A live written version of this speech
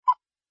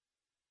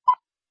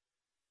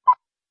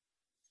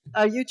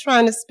Are you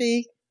trying to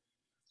speak?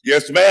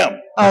 Yes, ma'am.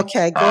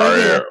 Okay, go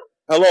ahead.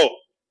 Hello.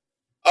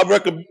 I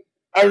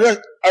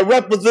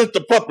represent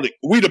the public,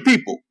 we the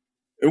people.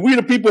 And we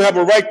the people have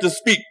a right to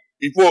speak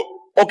before,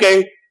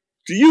 okay,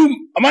 to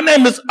you, my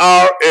name is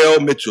R.L.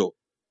 Mitchell,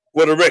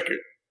 for the record.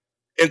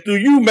 And through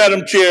you,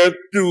 Madam Chair,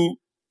 through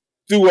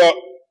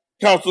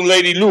Council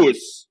Lady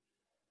Lewis,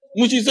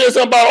 when she said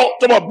something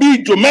about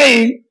be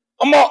Jermaine,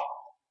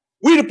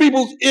 we the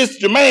people is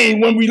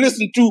Jermaine when we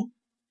listen to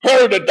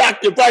her, the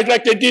doctor, right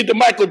like they did to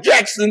Michael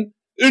Jackson,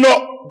 gave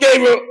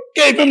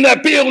him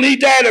that pill and he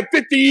died at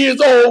 50 years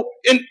old,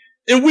 and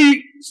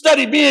we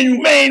study being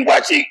humane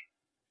while she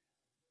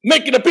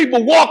making the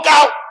people walk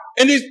out,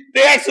 and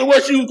they asked her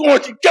where she was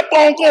going, she kept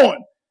on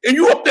going. And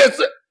you up there,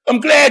 I'm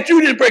glad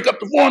you didn't break up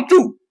the form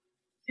too.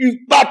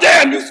 About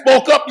time you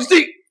spoke up, you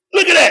see,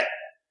 look at that.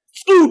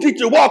 School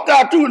teacher walked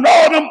out too, and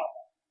all them,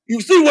 you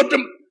see what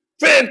them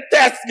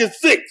Fantastic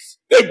Six,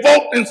 they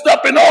vote and stuff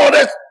and all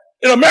that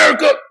in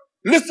America,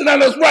 listening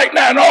to us right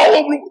now and all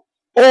over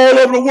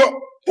the world,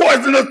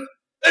 poison us.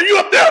 And you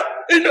up there,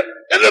 and look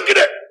at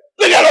that.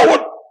 Look at all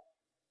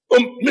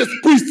what Miss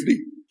Priestley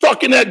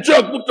talking that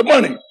junk with the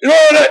money. You know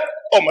all that?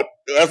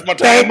 That's my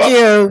time. Thank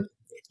you.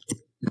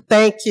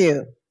 Thank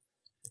you.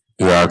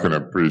 Yeah, I can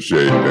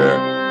appreciate that.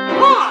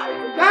 Hi,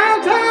 from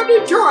downtown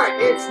Detroit,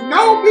 it's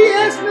No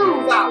BS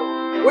News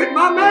Hour with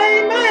my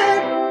main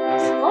man,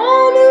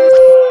 Scotty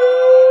LaDon.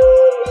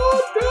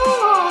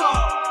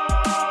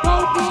 No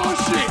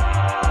bullshit.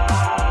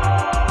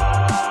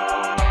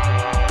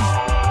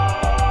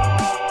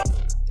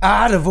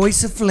 The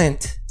voice of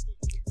Flint.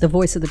 The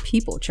voice of the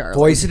people, Charlie.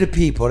 Voice of the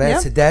people.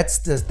 That's Yep. it.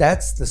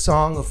 That's the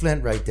song of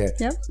Flint right there.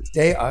 Yep.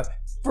 They are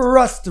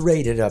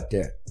frustrated up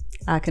there.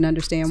 I can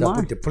understand So why.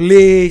 with the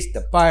police,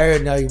 the fire,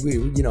 now we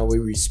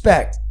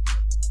respect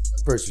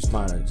first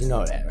responders. You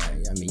know that,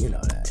 right? I mean, you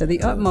know that. To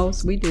the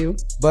utmost, we do.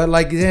 But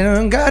like they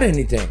don't got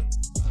anything.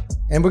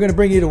 And we're gonna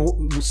bring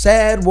you the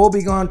sad,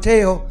 woebegone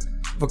tale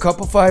of a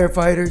couple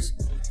firefighters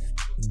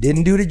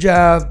didn't do the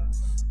job,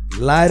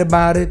 lied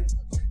about it.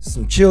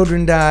 Some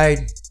children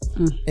died,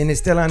 and they're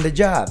still on the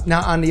job.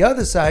 Now, on the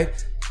other side,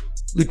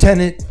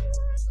 Lieutenant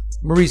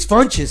Maurice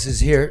Funches is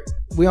here.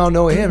 We all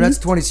know him. That's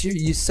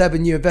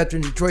 27-year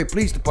veteran Detroit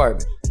Police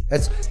Department.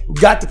 We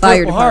got the Fire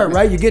Purple Heart, Department.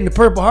 right? You're getting the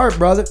Purple Heart,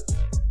 brother.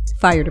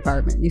 Fire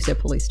department. You said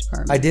police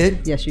department. I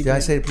did? Yes, you did. did. I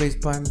say the police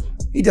department?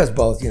 He does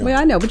both, you know. Well,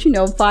 I know, but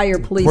fire,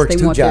 police, Works they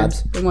two want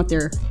jobs. they want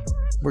their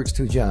Works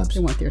two jobs. they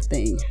want their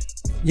thing.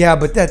 Yeah,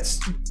 but that's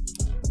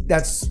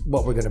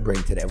what we're going to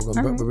bring today. We're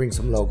going to bring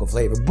some local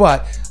flavor.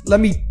 But let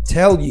me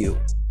tell you,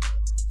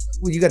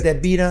 you got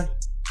that beat on?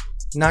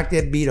 Knock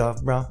that beat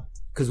off, bro.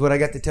 Because what I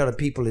got to tell the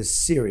people is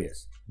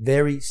serious.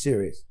 Very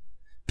serious.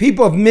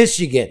 People of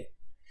Michigan,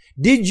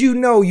 did you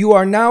know you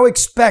are now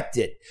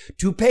expected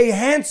to pay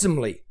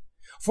handsomely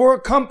for a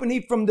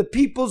company from the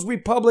People's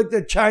Republic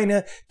of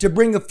China to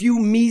bring a few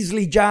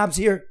measly jobs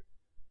here?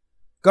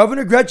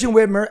 Governor Gretchen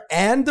Whitmer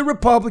and the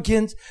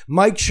Republicans,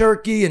 Mike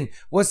Shirkey and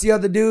what's the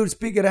other dude,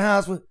 Speaker of the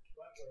House?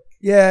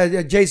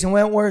 Yeah, Jason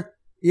Wentworth.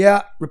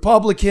 Yeah,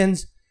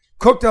 Republicans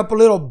cooked up a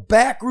little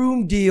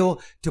backroom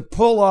deal to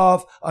pull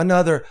off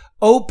another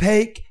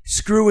opaque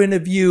screw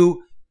interview,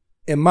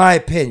 in my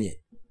opinion.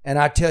 And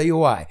I'll tell you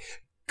why.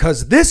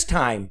 Because this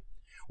time,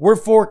 we're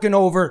forking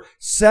over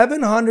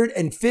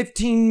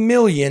 $715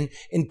 million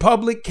in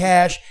public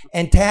cash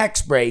and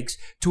tax breaks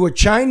to a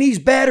Chinese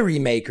battery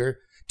maker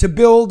to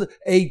build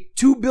a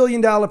 $2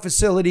 billion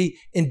facility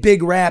in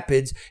Big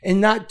Rapids.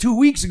 And not 2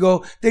 weeks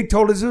ago, they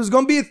told us it was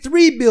going to be a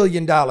 $3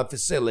 billion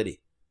facility.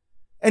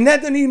 And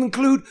that doesn't even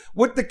include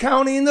what the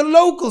county and the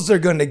locals are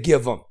going to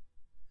give them.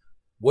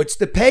 What's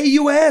the pay,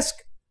 you ask?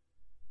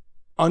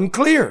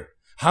 Unclear.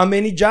 How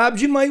many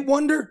jobs, you might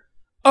wonder?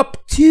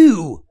 Up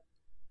to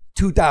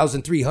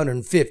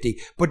 2,350.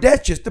 But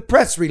that's just the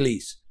press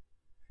release.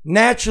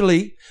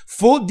 Naturally,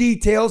 full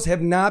details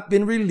have not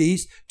been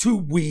released to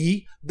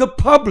we, the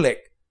public.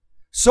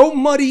 So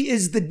muddy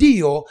is the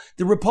deal,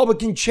 the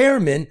Republican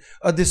chairman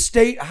of the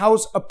State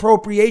House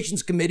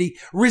Appropriations Committee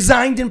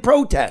resigned in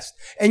protest.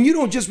 And you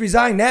don't just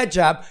resign that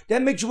job,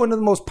 that makes you one of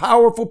the most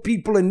powerful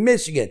people in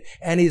Michigan.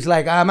 And he's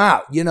like, I'm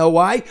out. You know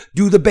why?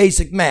 Do the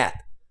basic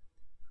math.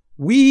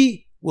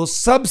 We will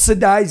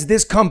subsidize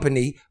this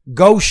company,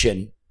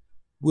 Goshen,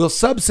 we'll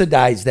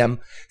subsidize them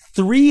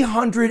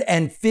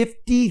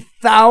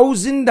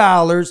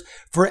 $350,000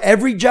 for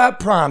every job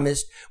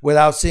promised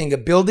without seeing a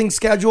building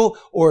schedule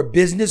or a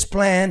business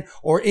plan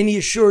or any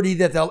assurity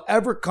that they'll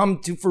ever come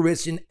to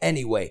fruition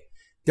anyway.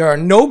 There are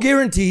no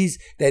guarantees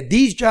that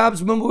these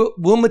jobs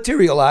will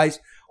materialize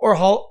or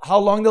how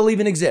long they'll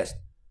even exist.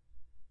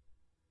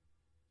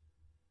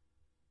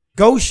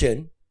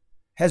 Goshen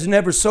has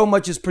never so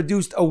much as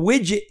produced a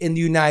widget in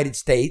the United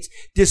States,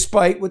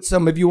 despite what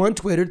some of you on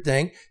Twitter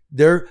think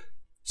they're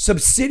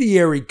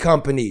subsidiary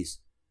companies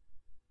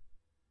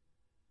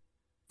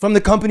from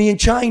the company in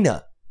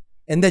China.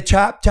 And the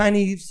top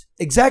Chinese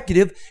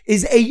executive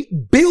is a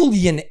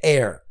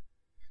billionaire.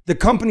 The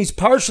company's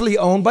partially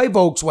owned by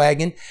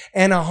Volkswagen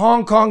and a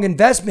Hong Kong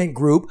investment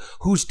group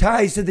whose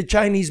ties to the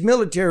Chinese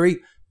military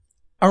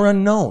are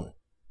unknown.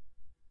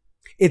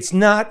 It's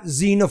not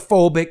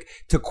xenophobic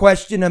to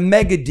question a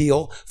mega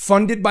deal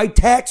funded by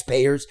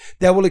taxpayers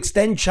that will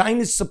extend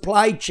China's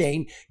supply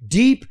chain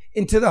deep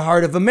into the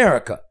heart of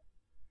America.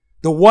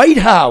 The White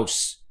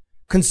House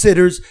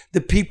considers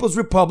the People's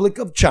Republic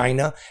of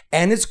China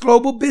and its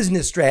global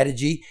business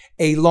strategy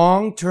a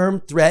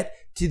long-term threat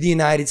to the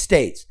United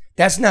States.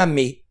 That's not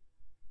me.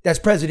 That's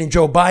President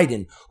Joe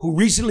Biden, who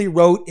recently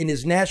wrote in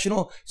his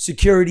National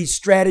Security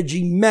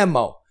Strategy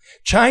memo,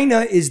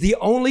 China is the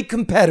only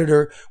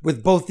competitor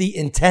with both the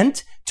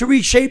intent to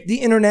reshape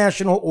the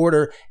international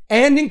order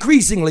and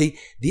increasingly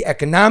the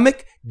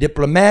economic,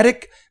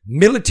 diplomatic,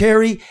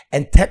 military,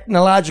 and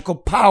technological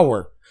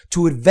power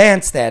to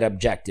advance that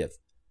objective.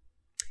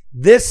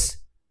 This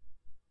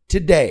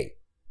year,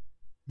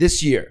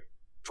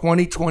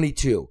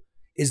 2022,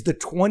 is the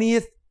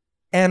 20th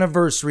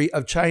anniversary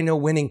of China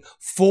winning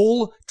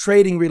full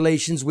trading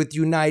relations with the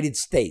United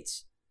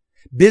States.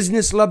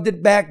 Business loved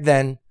it back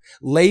then.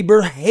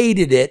 Labor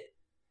hated it.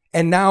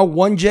 And now,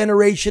 one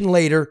generation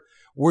later,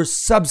 we're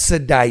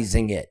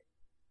subsidizing it.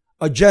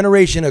 A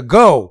generation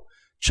ago,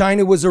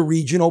 China was a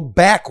regional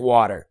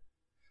backwater.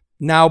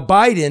 Now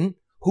Biden,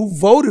 who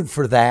voted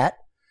for that,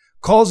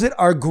 calls it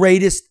our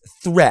greatest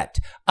threat.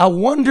 I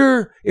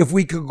wonder if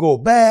we could go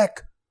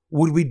back,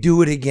 would we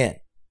do it again?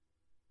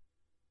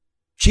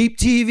 Cheap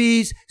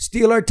TVs,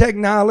 steal our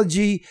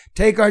technology,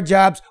 take our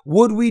jobs.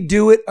 Would we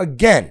do it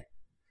again?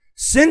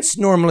 Since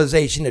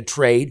normalization of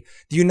trade,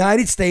 the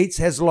United States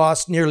has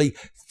lost nearly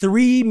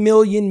 3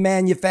 million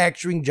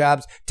manufacturing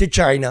jobs to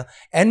China,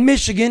 and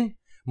Michigan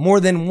more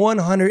than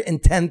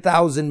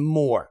 110,000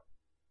 more.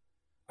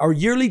 Our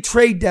yearly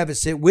trade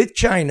deficit with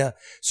China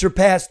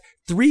surpassed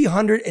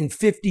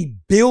 $350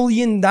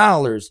 billion in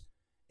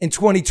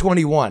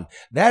 2021.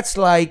 That's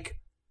like,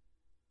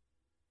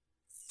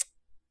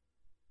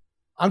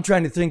 I'm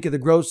trying to think of the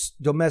gross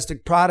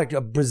domestic product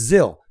of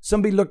Brazil.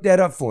 Somebody look that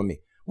up for me.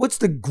 What's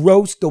the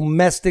gross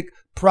domestic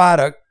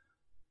product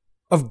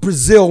of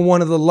Brazil,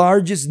 one of the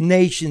largest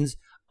nations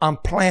on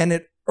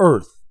planet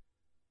Earth?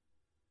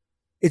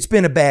 It's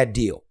been a bad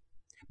deal.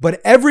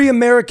 But every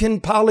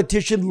American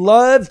politician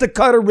loves to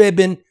cut a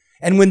ribbon,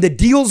 and when the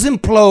deals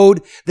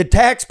implode, the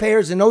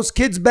taxpayers and those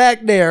kids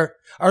back there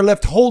are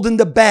left holding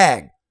the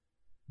bag.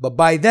 But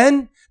by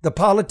then, the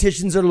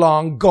politicians are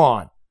long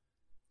gone.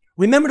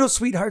 Remember those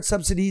sweetheart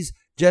subsidies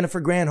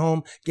Jennifer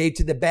Granholm gave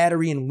to the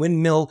battery and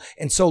windmill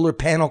and solar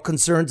panel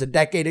concerns a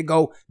decade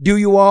ago? Do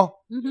you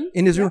all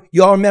in this room?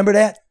 You all remember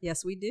that?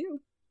 Yes, we do.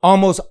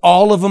 Almost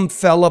all of them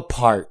fell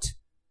apart.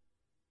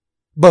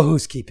 But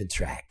who's keeping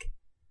track?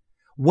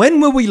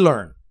 When will we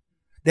learn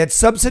that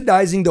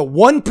subsidizing the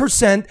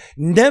 1%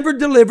 never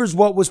delivers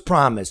what was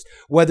promised,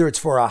 whether it's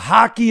for a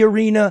hockey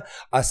arena,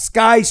 a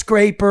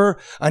skyscraper,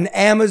 an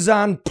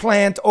Amazon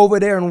plant over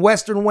there in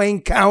Western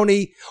Wayne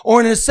County, or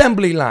an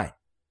assembly line?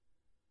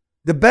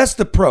 The best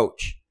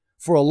approach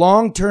for a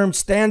long-term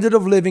standard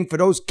of living for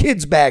those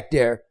kids back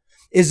there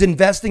is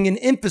investing in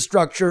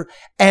infrastructure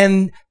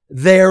and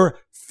their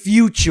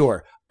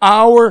future.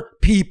 Our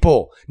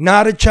people,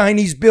 not a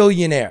Chinese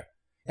billionaire.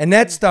 And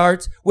that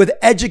starts with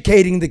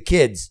educating the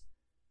kids.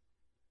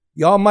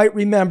 Y'all might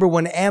remember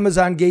when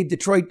Amazon gave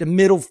Detroit the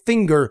middle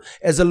finger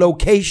as a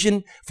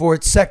location for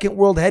its second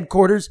world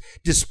headquarters,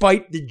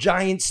 despite the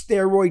giant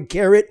steroid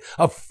carrot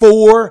of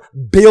 $4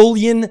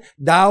 billion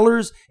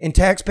in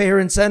taxpayer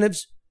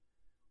incentives.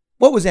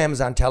 What was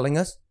Amazon telling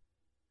us?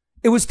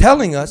 It was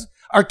telling us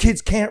our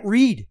kids can't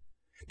read,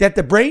 that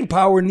the brain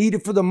power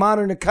needed for the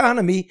modern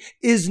economy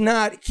is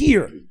not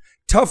here.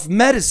 Tough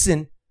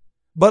medicine,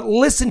 but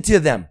listen to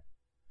them.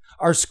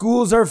 Our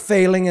schools are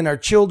failing and our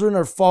children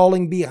are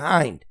falling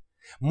behind.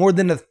 More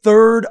than a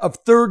third of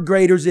third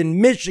graders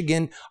in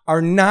Michigan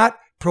are not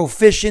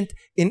proficient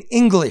in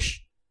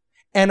English.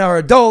 And our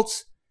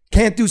adults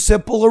can't do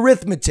simple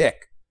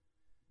arithmetic.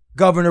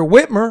 Governor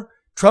Whitmer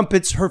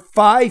trumpets her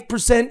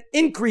 5%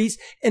 increase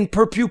in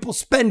per pupil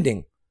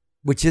spending,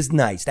 which is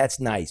nice. That's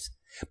nice.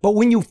 But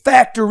when you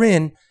factor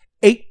in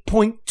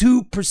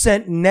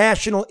 8.2%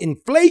 national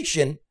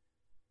inflation,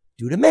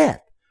 do the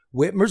math.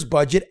 Whitmer's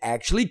budget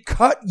actually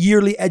cut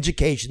yearly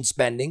education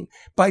spending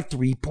by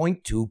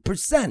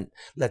 3.2%.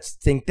 Let's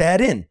think that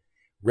in.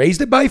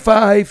 Raised it by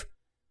 5.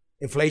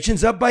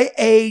 Inflation's up by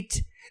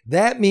 8.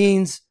 That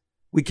means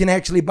we can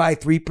actually buy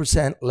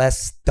 3%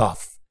 less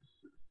stuff.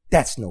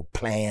 That's no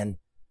plan.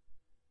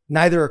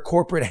 Neither are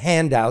corporate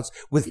handouts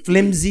with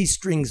flimsy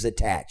strings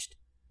attached.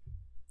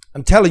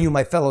 I'm telling you,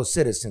 my fellow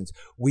citizens,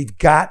 we've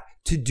got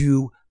to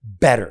do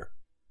better.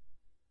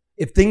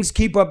 If things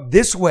keep up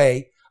this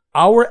way,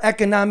 our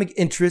economic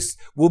interests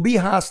will be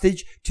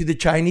hostage to the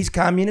Chinese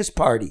Communist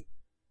Party.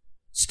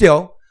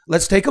 Still,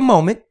 let's take a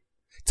moment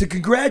to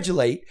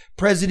congratulate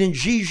President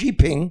Xi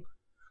Jinping,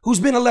 who's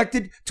been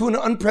elected to an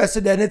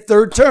unprecedented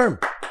third term.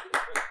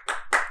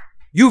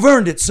 You've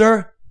earned it,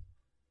 sir.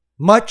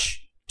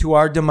 Much to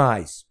our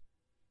demise.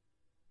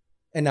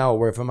 And now a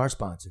word from our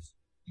sponsors.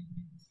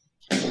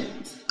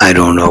 I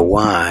don't know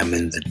why I'm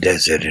in the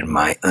desert in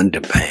my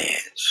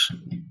underpants.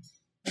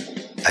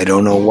 I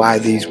don't know why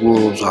these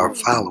wolves are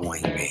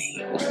following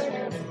me,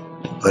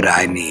 but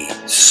I need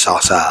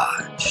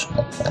sausage.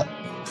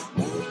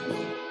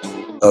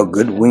 A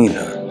good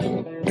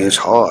wiener is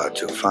hard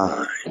to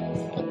find,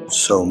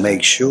 so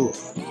make sure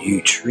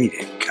you treat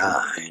it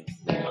kind.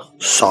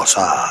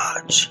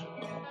 Sausage.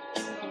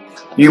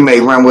 You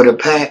may run with a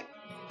pack,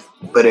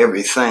 but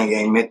everything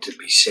ain't meant to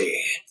be said.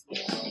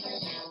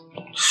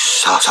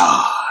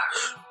 Sausage.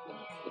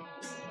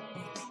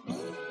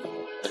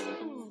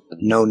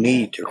 No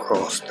need to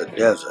cross the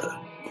desert.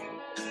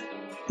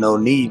 No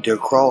need to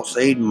cross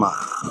 8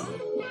 miles.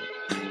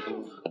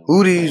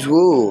 Who these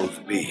wolves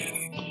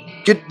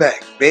be? Get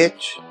back,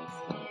 bitch.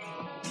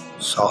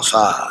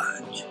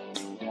 Sausage.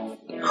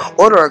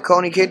 Order a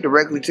Coney kit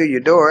directly to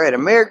your door at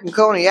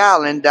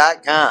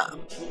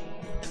AmericanConeyIsland.com.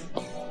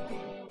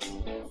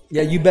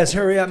 Yeah, you best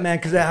hurry up, man,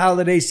 because that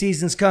holiday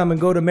season's coming.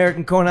 Go to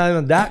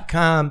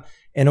AmericanConeyIsland.com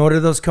and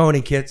order those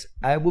Coney kits.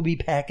 I will be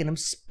packing them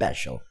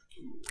special.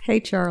 Hey,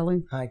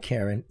 Charlie. Hi,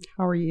 Karen.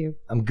 How are you?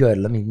 I'm good.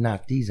 Let me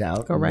knock these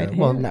out. Go right ahead.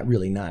 Well, not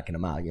really knocking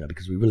them out,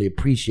 because we really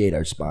appreciate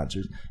our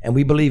sponsors and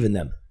we believe in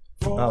them.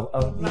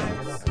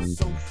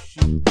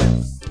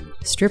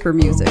 Stripper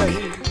music.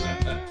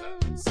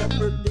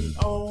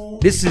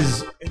 This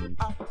is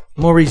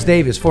Maurice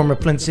Davis, former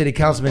Flint City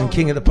Councilman,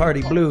 King of the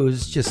Party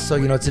Blues. Just so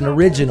you know, it's an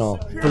original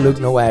for Luke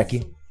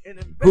Nowacki,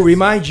 who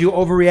reminds you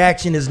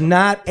overreaction is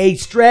not a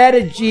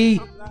strategy.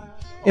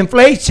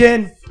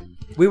 Inflation.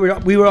 We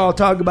were all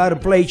talking about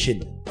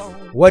inflation.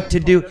 What to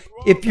do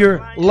if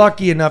you're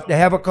lucky enough to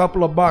have a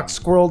couple of bucks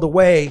squirreled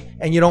away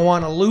and you don't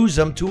want to lose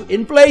them to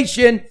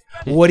inflation.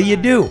 What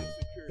do?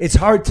 It's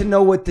hard to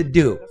know what to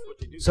do.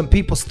 Some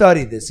people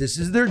study this. This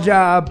is their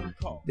job.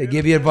 They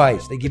give you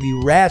advice. They give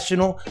you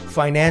rational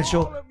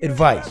financial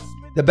advice.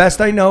 The best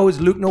I know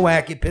is Luke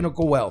Nowacki,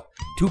 Pinnacle Wealth,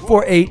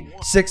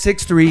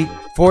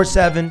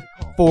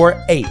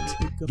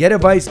 248-663-4748. Get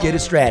advice, get a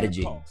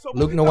strategy.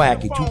 Luke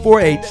Nowacki,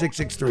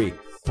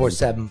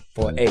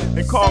 248-663-4748.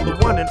 And call the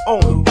one and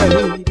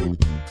only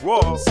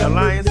Royal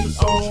Alliance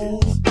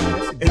Associates.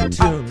 Good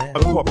tune, man.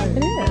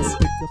 It is.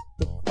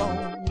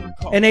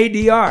 An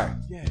ADR.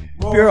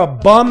 If you're a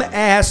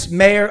bum-ass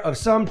mayor of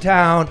some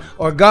town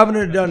or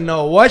governor doesn't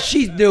know what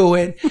she's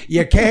doing,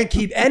 you can't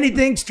keep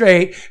anything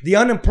straight. The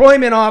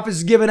unemployment office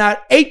is giving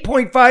out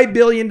 $8.5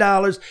 billion,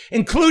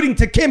 including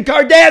to Kim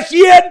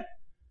Kardashian.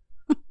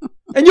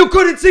 And you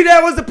couldn't see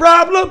that was the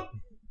problem?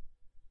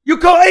 You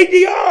call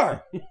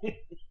ADR.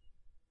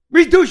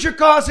 Reduce your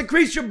costs,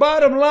 increase your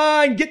bottom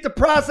line, get the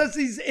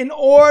processes in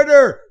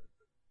order.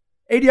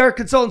 ADR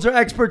consultants are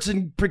experts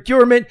in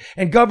procurement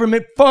and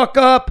government fuck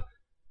up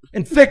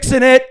and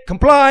fixing it,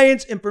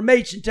 compliance,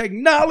 information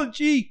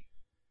technology.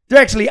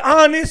 They're actually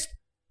honest.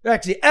 They're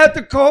actually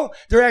ethical.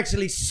 They're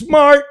actually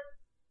smart.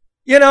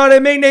 You know what I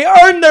mean? They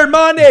earn their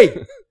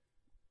money.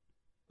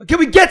 Can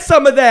we get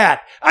some of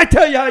that? I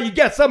tell you how you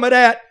get some of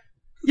that.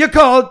 You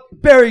call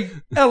Barry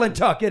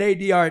Ellentuck at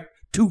ADR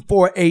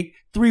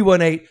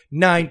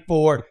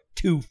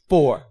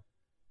 248-318-9424.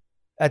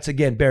 That's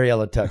again, Barry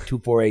Ellentuck,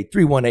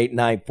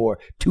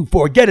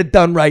 248-318-9424. Get it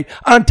done right,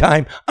 on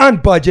time, on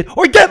budget,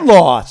 or get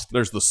lost.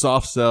 There's the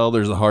soft sell,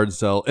 there's the hard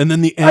sell, and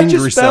then the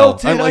angry sell.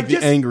 I like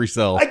the angry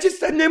sell. I just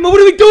said, what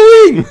are we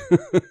doing?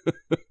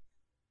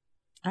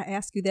 I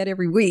ask you that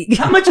every week.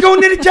 How much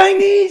going to the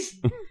Chinese?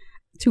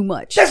 Too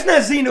much. That's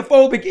not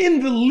xenophobic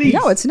in the least.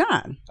 No, it's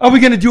not. Are we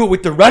going to do it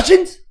with the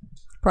Russians?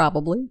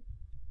 Probably.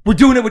 We're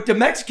doing it with the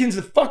Mexicans.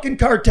 The fucking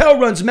cartel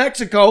runs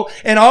Mexico,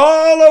 and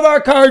all of our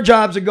car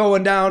jobs are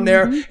going down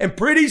there. Mm-hmm. And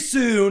pretty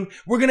soon,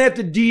 we're going to have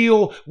to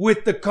deal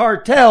with the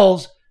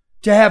cartels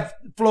to have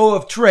flow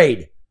of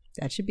trade.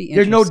 That should be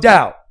There's interesting. no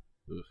doubt.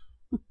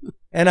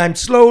 And I'm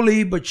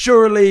slowly but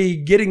surely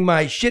getting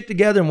my shit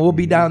together, and we'll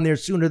be down there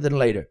sooner than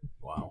later.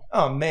 Wow.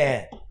 Oh,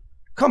 man.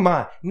 Come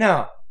on.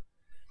 Now,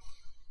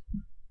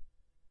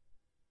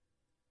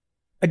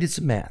 I did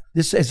some math.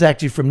 This is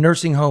actually from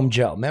Nursing Home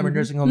Joe. Remember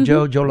Nursing Home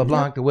Joe? Joe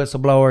LeBlanc, the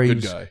whistleblower.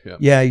 Good guy.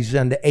 Yeah, he's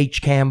on the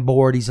HCAM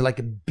board. He's like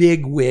a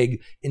big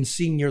wig in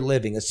senior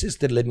living,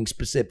 assisted living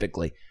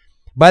specifically.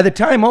 By the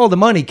time all the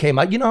money came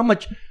out, you know how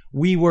much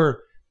we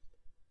were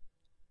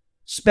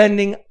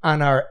spending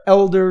on our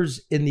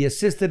elders in the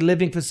assisted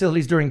living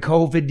facilities during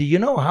COVID? Do you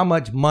know how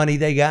much money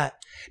they got?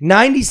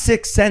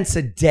 96 cents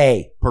a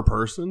day. Per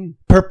person?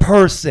 Per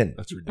person.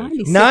 That's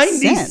ridiculous.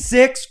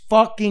 96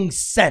 fucking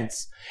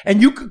cents.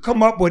 And you could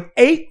come up with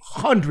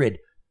 800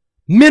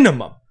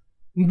 minimum,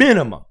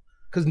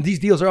 because these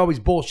deals are always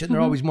bullshit and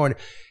they're always more.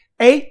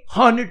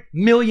 $800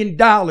 million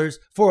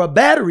for a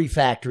battery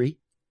factory.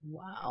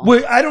 Wow.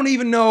 Where I don't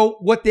even know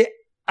what the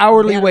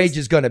hourly wage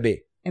is going to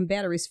be. And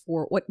batteries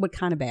for what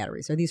kind of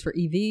batteries? Are these for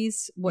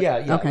EVs? What?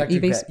 Yeah. Okay,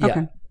 EVs. Yeah.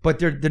 Okay. But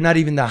they're not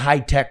even the high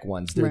tech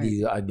ones. They're Right.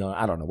 the I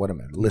don't know what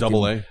am I?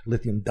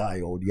 Lithium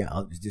diode.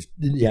 Yeah, it's just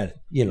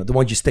the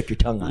ones you stick your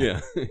tongue on.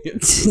 Yeah.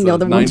 No,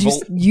 the ones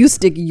you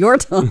stick your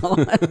tongue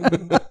on.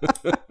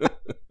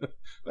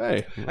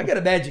 Hey, I got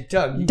a magic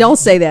tongue. Don't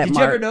say that, Did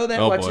Mark. you ever know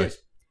that? Oh, Watch boy. this.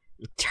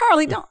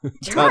 Charlie, don't.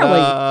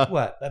 Charlie.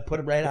 What? I put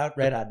it right out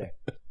there. Right out there.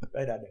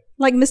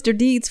 Like Mr.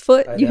 Deed's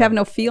foot, Right you out have there.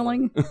 no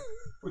feeling.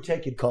 We're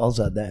taking calls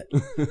on that.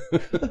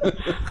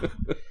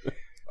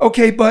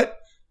 Okay, but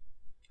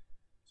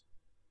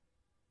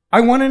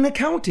I want an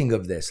accounting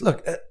of this.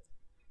 Look,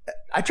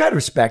 I try to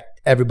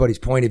respect everybody's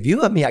point of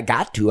view. I mean, I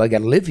got to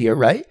live here,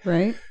 right?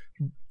 Right.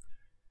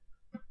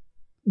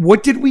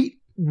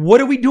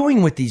 What are we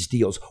doing with these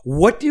deals?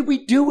 What did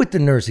we do with the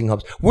nursing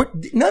homes?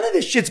 None of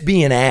this shit's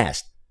being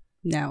asked.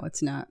 No,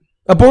 it's not.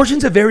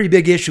 Abortion's a very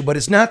big issue, but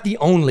it's not the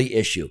only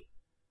issue.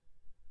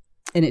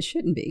 And it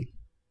shouldn't be.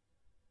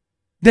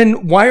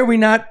 Then why are we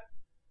not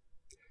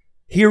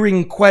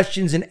hearing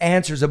questions and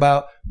answers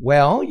about,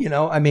 well,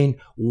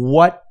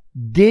 what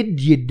did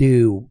you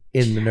do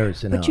in the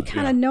nursing home? But you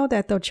kind of know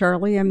that, though,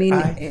 Charlie. I mean,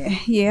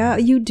 yeah,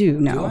 you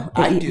do know.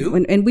 I do.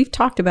 And we've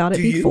talked about it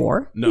Do you?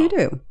 before. No. You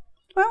do.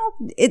 Well,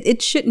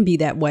 it shouldn't be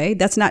that way.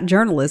 That's not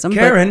journalism.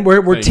 Karen,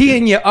 we're Thank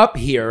teeing you up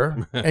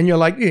here, and you're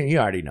like, you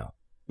already know.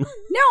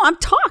 No, I'm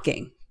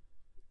talking.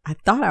 I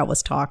thought I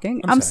was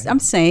talking. I'm sorry. I'm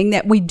saying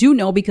that we do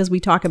know because we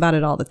talk about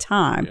it all the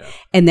time. Yeah.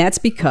 And that's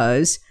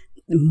because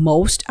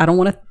I don't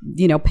want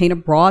to, paint a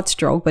broad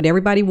stroke, but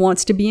everybody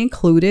wants to be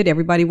included.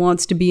 Everybody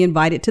wants to be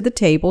invited to the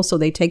table. So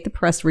they take the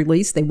press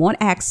release. They want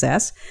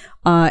access,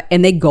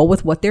 and they go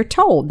with what they're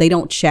told. They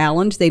don't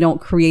challenge. They don't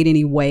create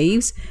any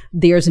waves.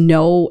 There's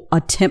no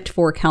attempt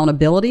for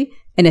accountability.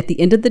 And at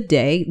the end of the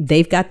day,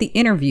 they've got the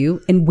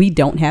interview and we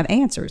don't have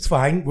answers. It's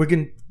fine. We're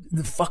going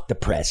to fuck the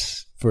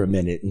press for a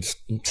minute and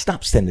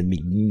stop sending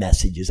me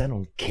messages. I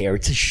don't care.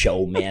 It's a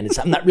show, man.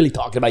 I'm not really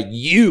talking about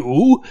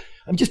you.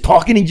 I'm just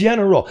talking in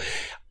general.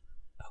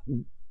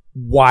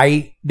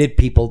 Why did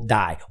people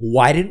die?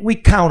 Why didn't we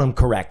count them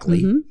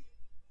correctly? Mm-hmm.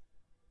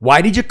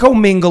 Why did you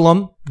commingle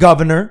them,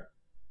 Governor?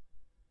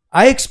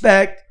 I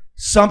expect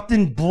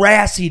something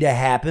brassy to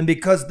happen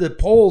because the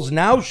polls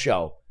now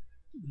show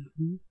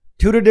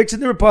Tudor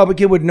Dixon, the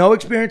Republican, with no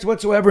experience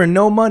whatsoever and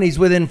no money's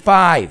within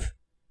 5.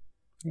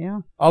 Yeah.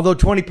 Although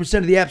 20%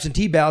 of the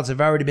absentee ballots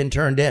have already been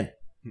turned in.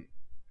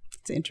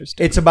 It's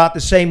interesting. It's about the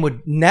same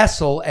with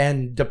Nessel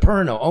and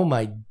DePerno. Oh,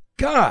 my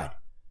God.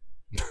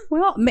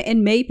 Well,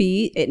 and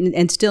maybe,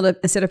 instead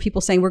of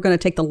people saying we're going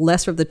to take the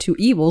lesser of the two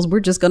evils,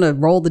 we're just going to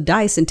roll the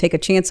dice and take a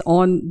chance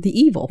on the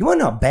evil. You want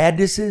to know how bad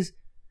this is?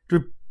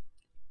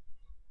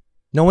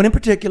 No one in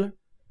particular,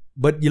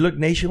 but you look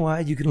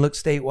nationwide, you can look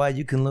statewide,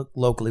 you can look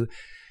locally.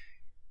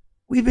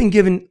 We've been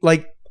given,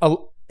 and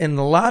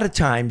a lot of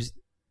times,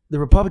 the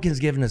Republicans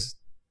given us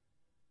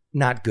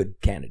not good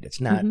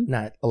candidates, not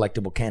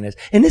electable candidates.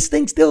 And this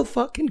thing's still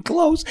fucking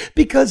close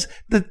because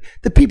the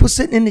people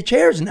sitting in the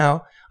chairs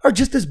now are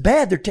just as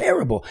bad. They're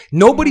terrible.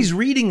 Nobody's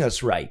reading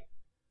us right.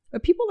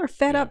 But people are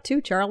fed up too,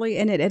 Charlie.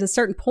 And at a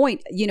certain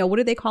point, what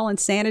do they call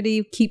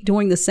insanity? Keep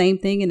doing the same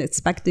thing and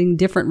expecting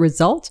different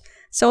results.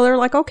 So they're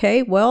like,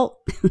 okay, well,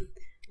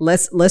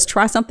 let's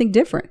try something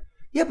different.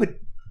 Yeah, but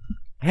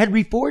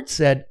Henry Ford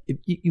said, if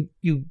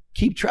you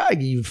keep trying,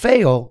 you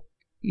fail,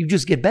 you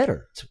just get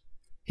better.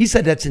 He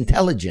said that's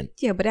intelligent.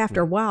 Yeah, but after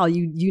a while,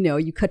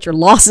 you cut your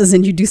losses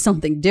and you do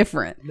something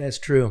different. That's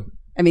true.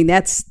 I mean,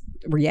 that's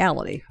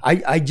reality.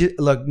 I just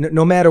look,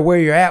 no matter where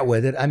you're at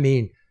with it. I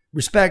mean,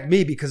 respect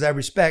me because I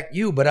respect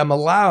you, but I'm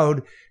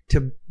allowed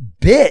to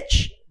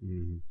bitch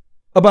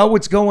about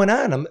what's going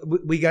on.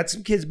 We got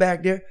some kids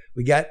back there.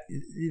 We got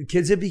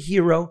kids of the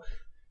hero.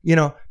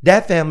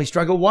 That family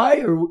struggle.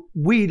 Why are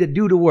we to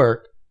do the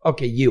work?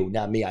 Okay, you,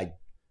 not me. I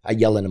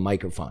yell in a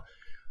microphone.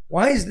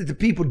 Why is it the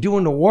people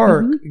doing the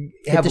work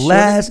have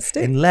less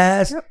and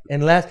less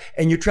and less?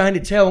 And you're trying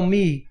to tell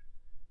me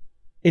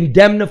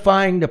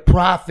indemnifying the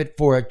profit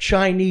for a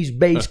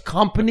Chinese-based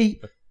company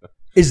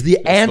is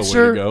the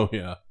answer? The way to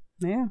go,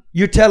 yeah.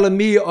 You're telling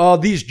me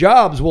these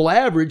jobs will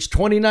average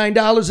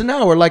 $29 an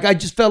hour like I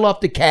just fell off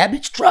the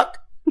cabbage truck?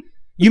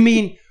 You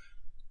mean,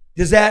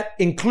 does that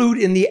include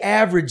in the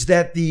average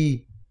that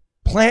the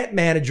plant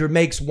manager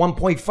makes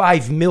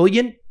 $1.5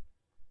 million?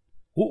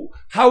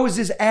 How is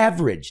this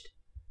averaged?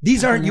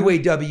 These aren't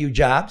UAW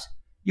jobs.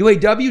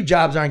 UAW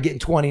jobs aren't getting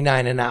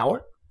 $29 an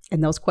hour.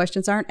 And those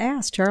questions aren't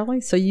asked,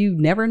 Charlie. So you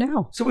never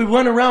know. So we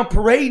run around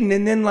parading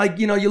and then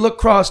you look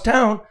across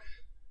town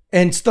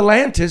and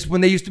Stellantis,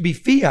 when they used to be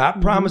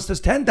Fiat, promised us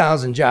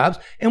 10,000 jobs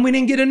and we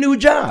didn't get a new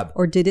job.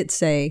 Or did it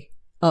say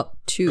up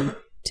to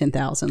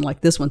 10,000?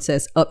 Like this one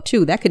says up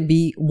to. That could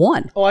be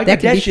 1. Oh, I got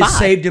that shit 5.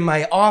 saved in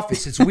my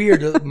office. It's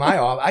weird. My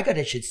office. I got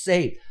that shit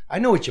saved. I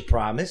know what you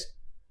promised.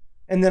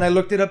 And then I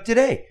looked it up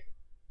today.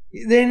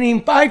 There ain't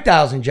even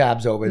 5,000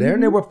 jobs over there.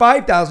 And there were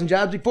 5,000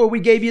 jobs before we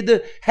gave you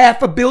the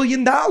 $500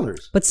 million.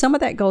 But some of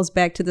that goes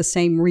back to the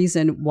same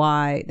reason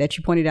why that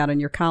you pointed out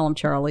in your column,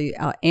 Charlie,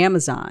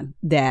 Amazon,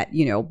 that,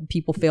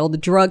 people fail the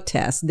drug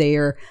test.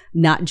 They're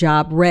not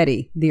job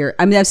ready.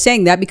 I'm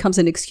saying that becomes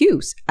an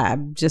excuse.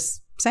 I'm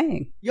just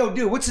saying. Yo,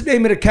 dude, what's the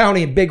name of the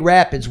county in Big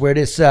Rapids where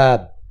this,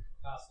 Mecosta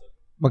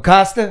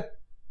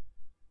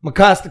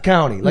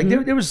County. Like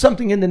there was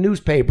something in the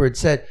newspaper. It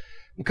said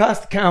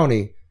Mecosta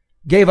County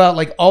gave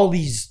out all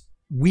these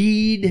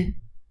weed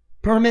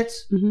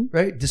permits,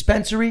 right?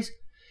 Dispensaries.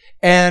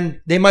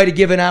 and they might have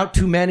given out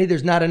too many.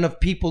 There's not enough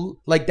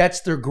people. Like,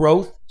 that's their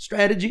growth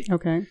strategy.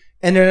 Okay.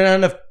 And there are not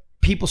enough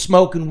people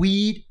smoking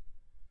weed.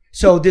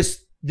 So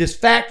this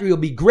factory will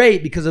be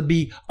great because it'll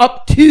be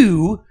up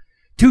to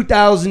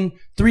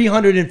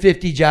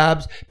 2,350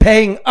 jobs,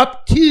 paying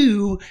up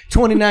to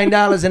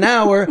 $29 an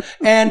hour.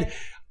 And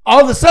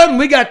all of a sudden,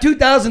 we got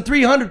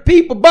 2,300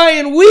 people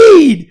buying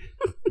weed.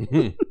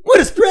 What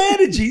a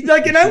strategy.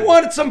 Like, and I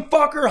wanted some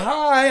fucker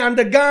high on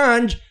the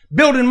ganj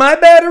building my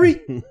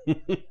battery.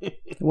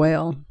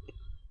 Well.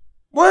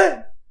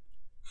 What?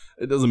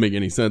 It doesn't make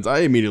any sense. I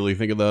immediately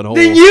think of that whole...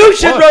 Then you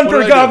should run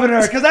for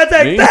governor, because that's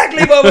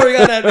exactly what we're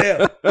going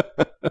to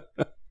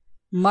do.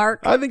 Mark.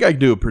 I think I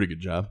do a pretty good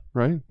job,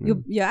 right?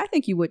 Yeah, I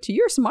think you would too.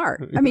 You're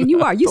smart. I mean,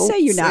 you are. You say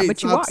you're not,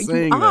 but you are.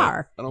 You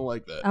are. I don't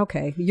like that.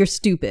 Okay, you're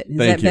stupid. Is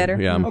Thank that you.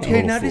 better? Yeah, I'm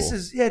Okay, a now fool.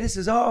 this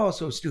is all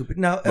so stupid.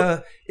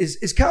 Now,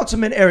 is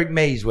Councilman Eric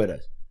Mays with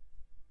us?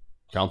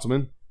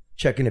 Councilman?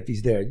 Checking if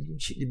he's there.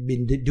 You've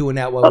been doing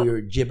that while we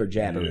were jibber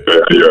jabbering.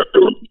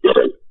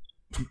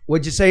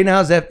 What'd you say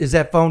now? Is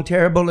that phone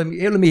terrible? Let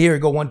me hear it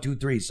go 1, 2,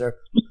 3, sir.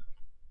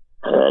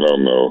 I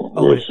don't know.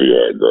 Oh, We'll wait. see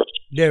how it goes.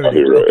 There I it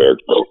hear is. an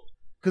echo.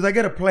 Because I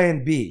got a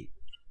plan B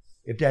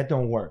if that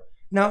don't work.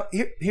 Now,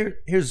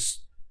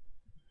 here's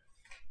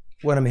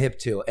what I'm hip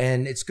to.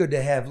 And it's good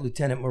to have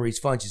Lieutenant Maurice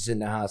Funches in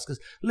the house. Because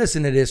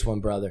listen to this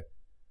one, brother.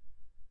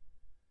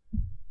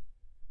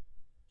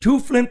 2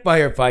 Flint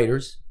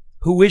firefighters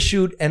who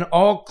issued an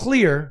all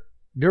clear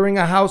during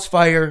a house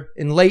fire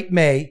in late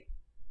May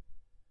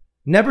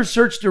never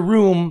searched a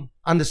room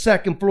on the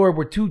 2nd floor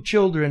where 2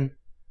 children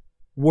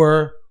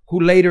were who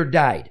later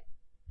died.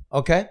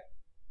 Okay?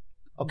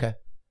 Okay.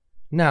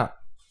 Now,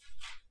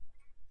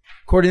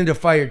 according to the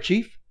fire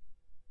chief,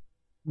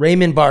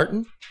 Raymond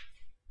Barton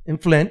in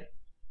Flint,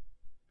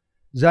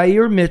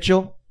 Zaire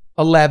Mitchell,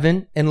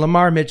 11, and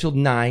Lamar Mitchell,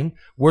 9,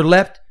 were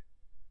left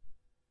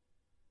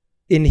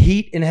in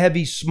heat and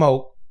heavy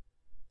smoke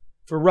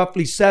for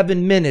roughly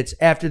 7 minutes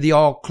after the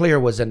all clear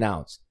was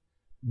announced.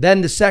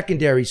 Then the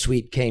secondary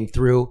sweep came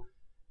through,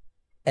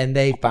 and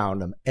they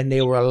found them, and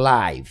they were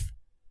alive.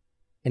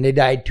 And they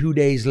died 2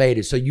 days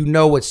later. So you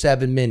know what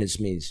 7 minutes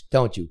means,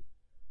 don't you?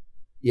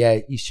 Yeah,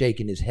 he's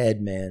shaking his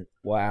head, man.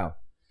 Wow.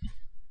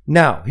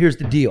 Now, here's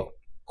the deal.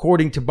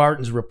 According to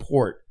Barton's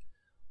report,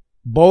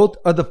 both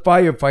of the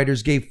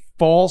firefighters gave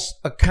false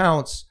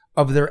accounts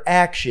of their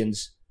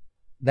actions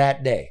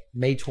that day,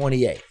 May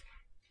 28th.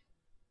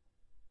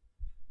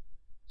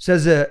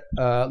 Says a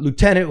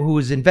lieutenant who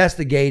was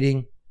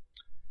investigating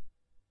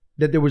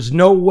that there was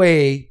no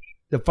way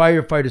the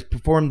firefighters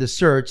performed the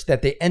search,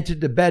 that they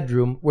entered the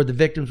bedroom where the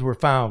victims were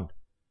found.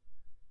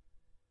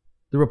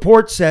 The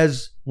report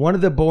says one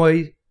of the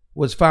boys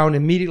was found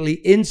immediately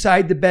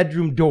inside the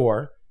bedroom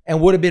door and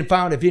would have been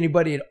found if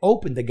anybody had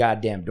opened the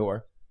goddamn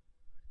door.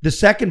 The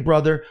second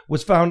brother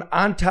was found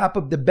on top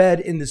of the bed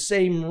in the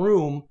same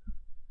room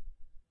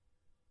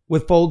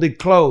with folded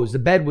clothes. The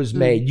bed was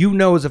made. You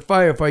know, as a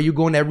firefighter, you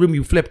go in that room,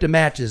 you flip the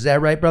matches. Is that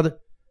right, brother?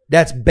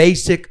 That's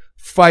basic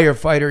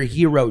firefighter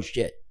hero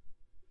shit.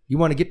 You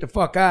want to get the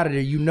fuck out of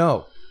there, you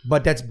know.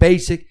 But that's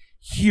basic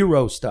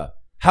hero stuff.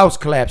 House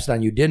collapsed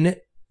on you, didn't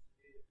it?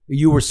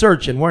 You were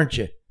searching, weren't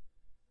you?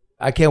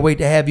 I can't wait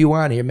to have you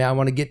on here, man. I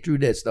want to get through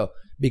this, though.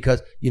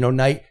 Because, you know,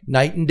 night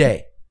and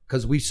day.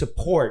 Because we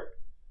support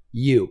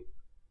you.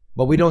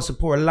 But we don't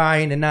support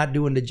lying and not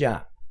doing the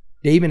job.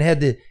 They even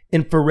had the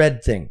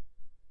infrared thing.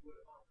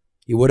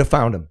 You would have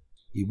found him.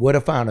 You would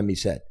have found him, he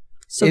said.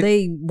 So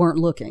they weren't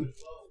looking.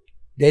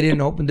 They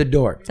didn't open the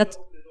door.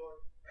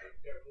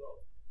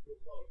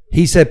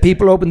 He said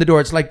people open the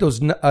door. It's like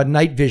those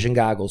night vision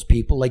goggles,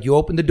 people. Like you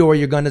open the door,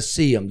 you're going to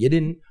see them. You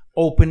didn't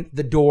open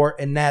the door,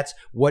 and that's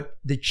what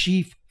the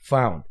chief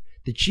found.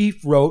 The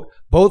chief wrote,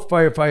 both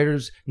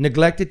firefighters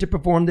neglected to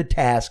perform the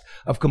task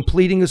of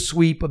completing a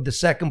sweep of the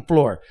 2nd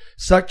floor.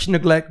 Such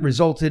neglect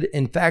resulted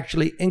in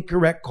factually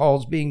incorrect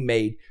calls being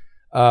made,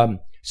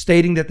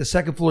 stating that the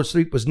 2nd floor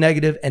sweep was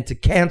negative and to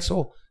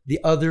cancel the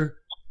other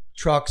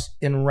trucks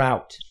en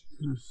route.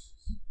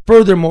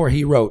 Furthermore,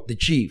 he wrote, the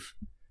chief,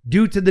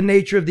 due to the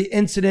nature of the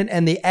incident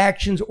and the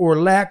actions or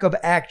lack of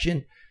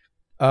action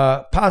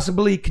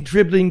possibly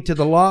contributing to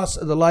the loss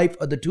of the life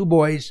of the 2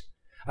 boys,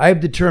 I have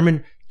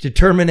determined to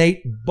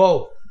terminate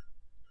both.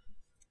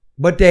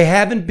 But they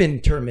haven't been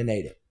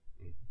terminated.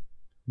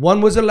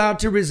 One was allowed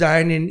to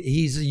resign, and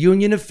he's a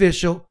union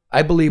official.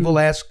 I believe we'll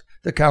ask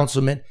the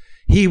councilman.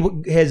 He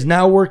is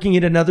now working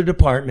in another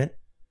department.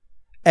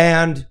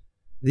 And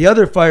the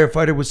other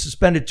firefighter was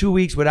suspended 2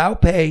 weeks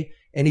without pay,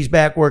 and he's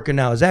back working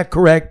now. Is that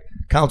correct,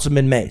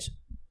 Councilman Mays?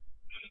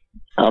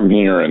 I'm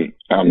hearing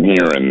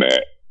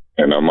that,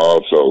 and I'm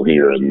also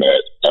hearing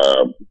that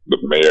the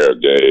mayor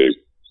gave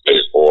an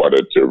order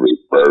to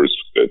reverse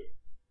the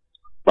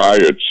fire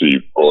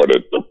chief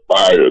ordered to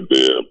fire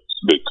them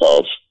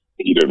because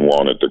he didn't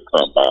want it to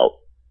come out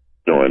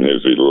during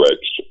his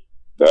election.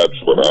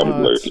 That's what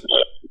I'm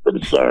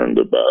concerned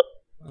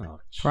about.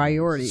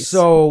 Priorities.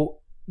 So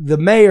the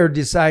mayor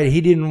decided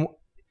he didn't.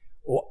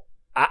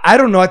 I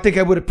don't know. I think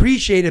I would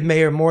appreciate a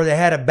mayor more that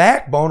had a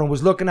backbone and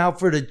was looking out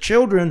for the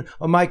children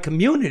of my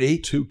community.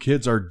 2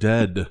 kids are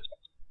dead.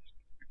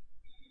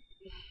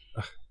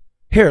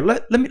 Here,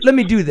 let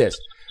me do this.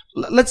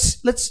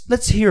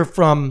 Let's hear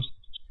from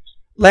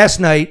last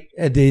night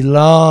at the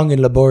long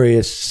and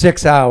laborious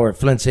 6-hour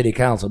Flint City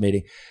Council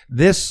meeting.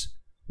 This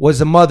was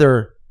the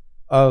mother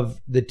of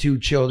the 2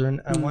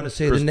 children. I want to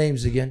say the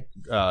names again.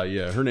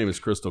 Yeah, her name is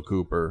Crystal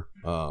Cooper.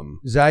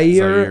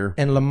 Zaire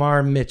and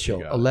Lamar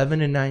Mitchell,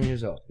 11 and 9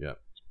 years old. Yeah.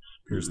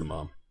 Here's the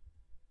mom.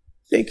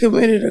 They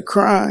committed a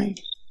crime.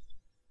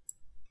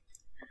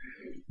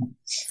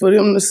 For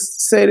them to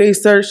say they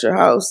searched a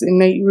house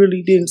and they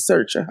really didn't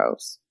search a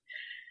house.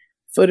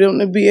 For them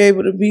to be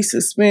able to be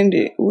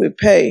suspended with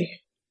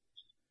pay.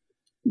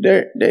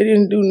 They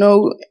didn't do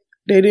no,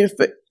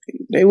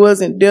 they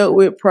wasn't dealt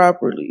with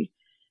properly.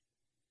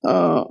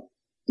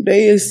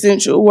 They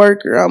essential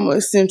worker, I'm an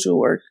essential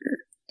worker.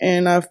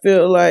 And I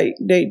feel like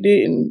they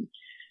didn't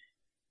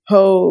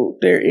hold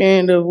their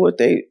end of what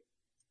they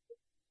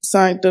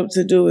signed up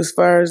to do as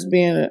far as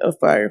being a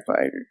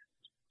firefighter.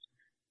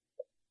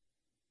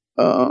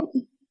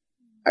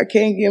 I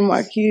can't get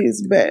my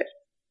kids back.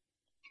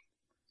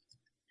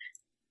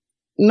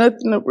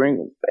 Nothing to bring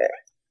them back.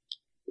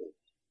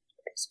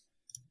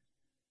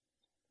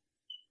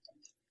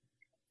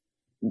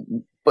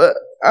 But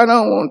I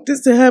don't want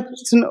this to happen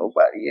to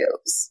nobody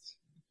else.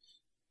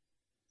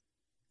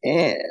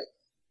 And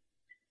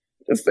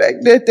the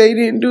fact that they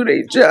didn't do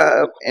their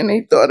job and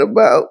they thought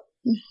about,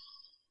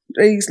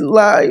 they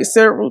lied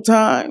several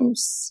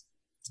times.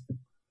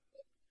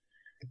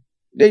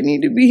 They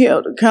need to be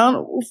held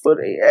accountable for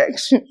their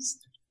actions.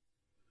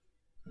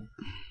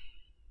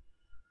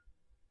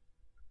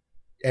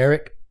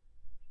 Eric?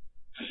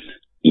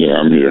 Yeah,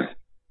 I'm here.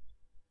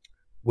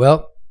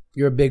 Well,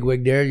 you're a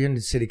bigwig there. You're in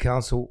the city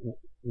council.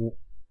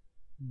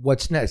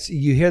 What's next?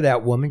 You hear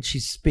that woman?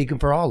 She's speaking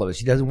for all of us.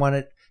 She doesn't want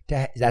it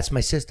to. That's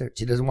my sister.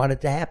 She doesn't want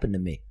it to happen to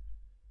me.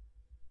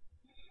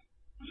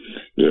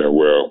 Yeah,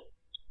 well,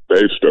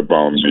 based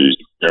upon the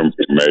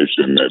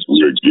information that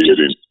we're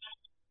getting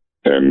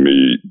and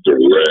the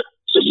direct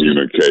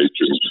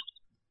communications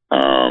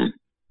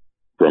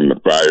from the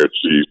fire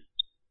chief,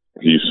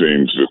 he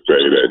seems to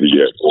say that he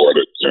had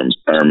ordered them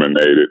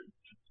terminated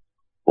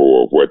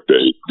for what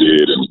they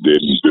did and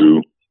didn't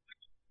do.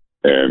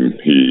 And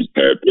he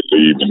had to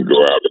leave and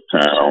go out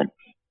of town.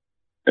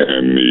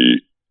 And the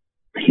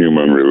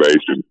human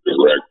relations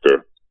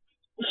director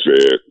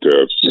said to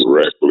us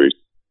directly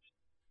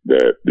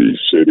that the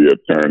city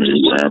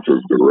attorney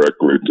answered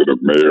directly to the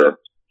mayor,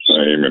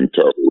 came and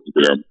told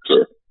them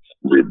to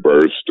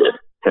reverse the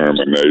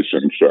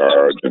termination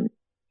charge. And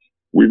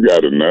we've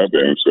got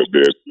another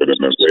incident with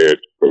an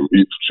alleged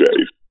police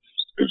chase.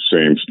 It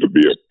seems to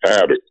be a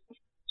pattern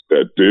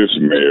that this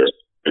mayor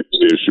is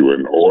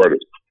issuing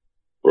orders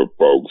for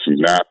folks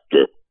not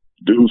to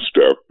do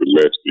stuff to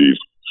let these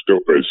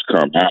stories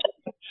come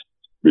out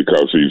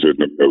because he's in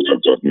the middle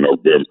of the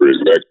November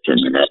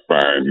election, and I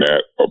find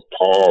that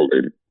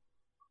appalling,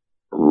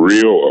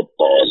 real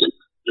appalling,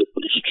 if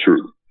it's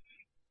true.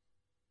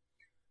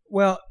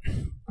 Well,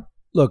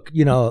 look,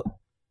 you know,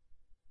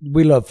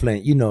 we love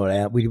Flint. You know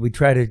that. We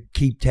try to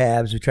keep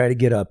tabs. We try to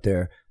get up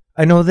there.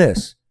 I know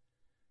this.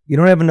 You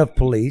don't have enough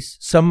police.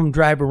 Some of them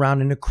drive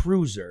around in a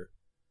cruiser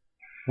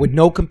with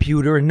no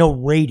computer and no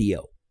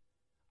radio.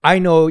 I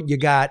know you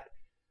got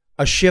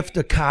a shift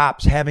of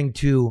cops having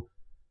to,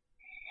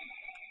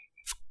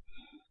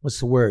 what's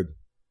the word?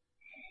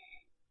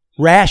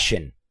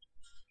 Ration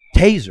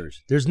tasers.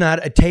 There's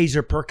not a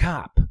taser per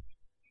cop.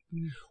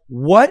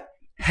 What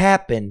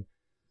happened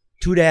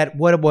to that,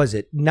 what was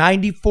it,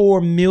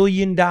 $94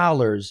 million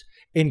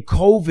in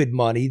COVID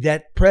money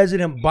that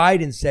President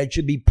Biden said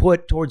should be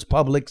put towards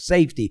public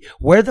safety?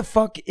 Where the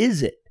fuck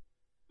is it?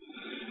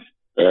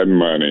 That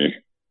money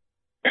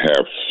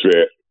have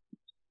set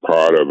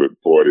part of it,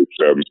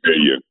 $47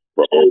 million,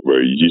 for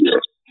over a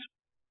year.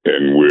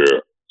 And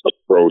we're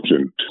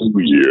approaching 2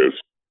 years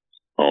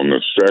on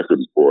the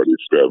second $47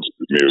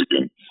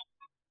 million.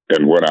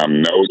 And what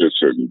I'm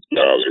noticing,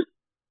 Charlie,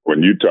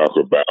 when you talk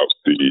about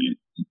the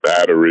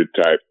battery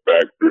type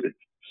factory,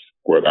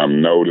 what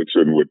I'm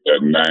noticing with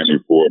that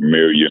 $94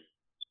 million,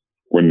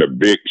 when the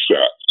big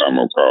shots, I'm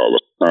going to call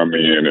it, come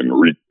in and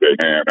reach their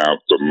hand out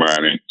for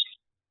money,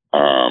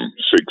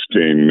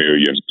 $16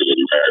 million to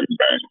the land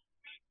bank.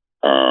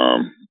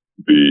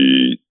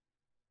 The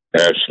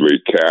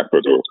Ashley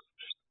Capital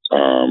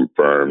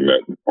firm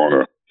that want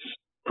to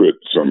put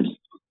some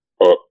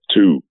up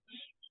to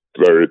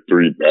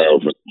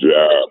 33,000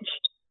 jobs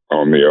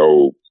on the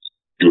old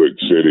Buick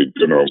City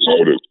General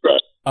Motors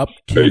site. Up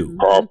to. They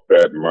pop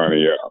that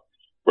money out.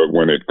 But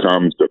when it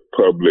comes to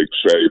public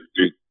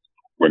safety,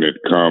 when it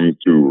comes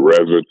to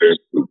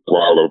residents who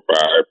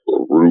qualify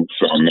for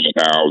roofs on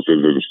their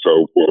houses and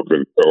so forth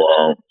and so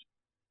on,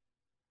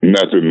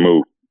 nothing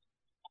moves.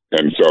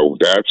 And so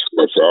that's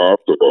what's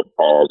also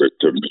appalling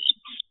to me.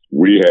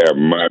 We have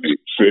money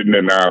sitting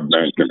in our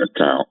banking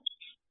account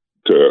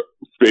to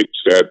fix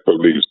that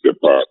police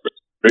department,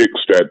 fix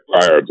that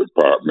fire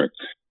department,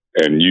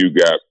 and you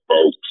got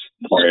folks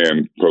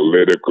playing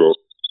political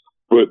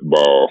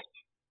football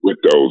with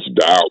those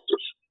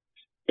dollars,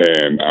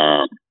 and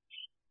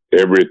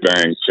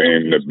everything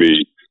seemed to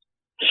be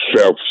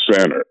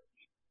self-centered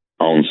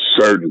on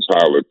certain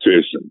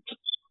politicians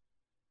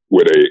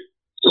with a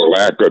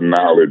lack of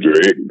knowledge or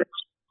ignorance,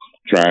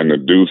 trying to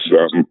do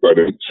something for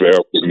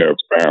themselves and their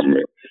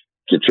family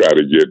to try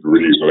to get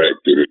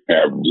reelected and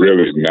have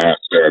really not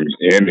done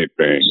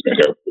anything to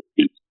help the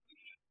people.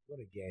 What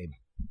a game.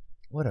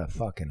 What a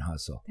fucking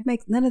hustle.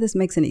 None of this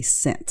makes any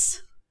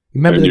sense.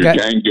 Remember and the you guy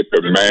can't get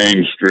the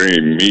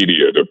mainstream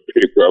media to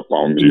pick up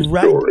on these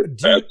stories.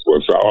 That's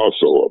what's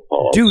also a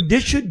part. Dude,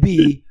 this should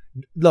be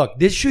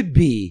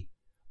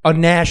a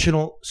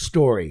national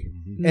story.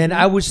 Mm-hmm. And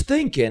I was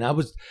thinking,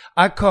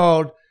 I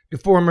called the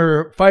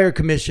former fire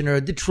commissioner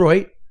of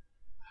Detroit,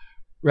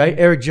 right?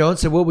 Eric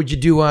Jones, said, what would you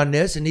do on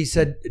this? And he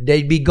said,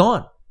 they'd be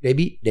gone. They'd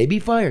be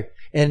fired.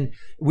 And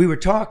we were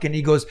talking,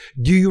 he goes,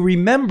 do you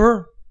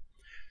remember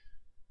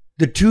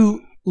the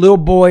two little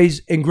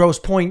boys in Grosse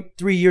Pointe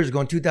 3 years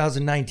ago in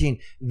 2019?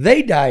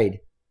 They died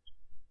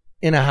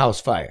in a house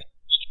fire.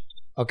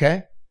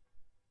 Okay?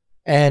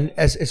 And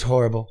it's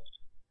horrible.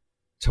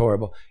 It's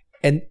horrible.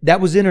 And that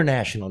was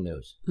international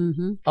news.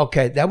 Mm-hmm.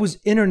 Okay, that was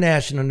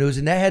international news.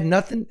 And that had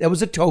nothing. That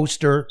was a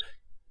toaster.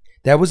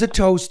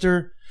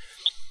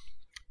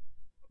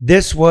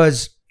 This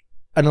was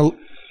an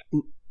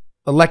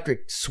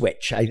electric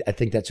switch. I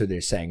think that's what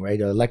they're saying, right?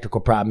 An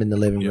electrical problem in the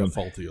living room.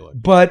 Faulty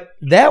electric. But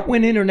that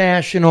went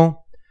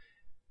international.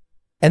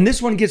 And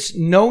this one gets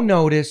no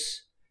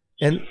notice.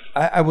 And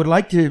I would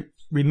like to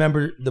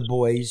remember the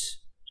boys.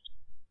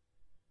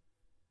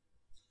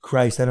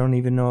 Christ, I don't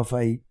even know if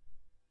I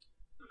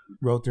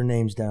wrote their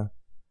names down.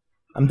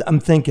 I'm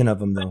thinking of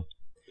them, though.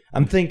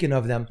 I'm thinking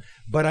of them.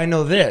 But I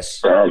know this.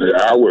 Probably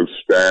I was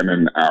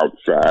standing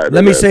outside.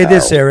 Let me say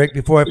this, Eric,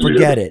 before I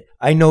forget it.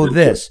 I know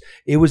this.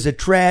 It was a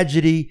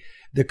tragedy.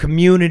 The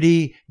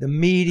community, the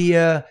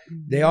media,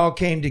 they all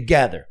came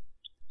together.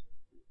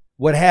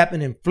 What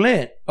happened in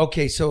Flint?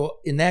 Okay, so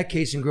in that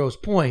case in Grosse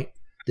Pointe,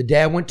 the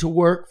dad went to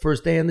work,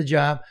 first day on the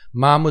job.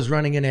 Mom was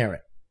running an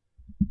errand.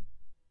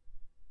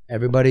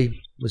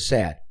 Everybody was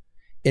sad.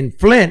 In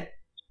Flint,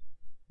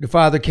 the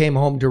father came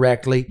home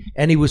directly,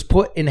 and he was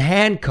put in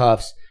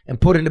handcuffs and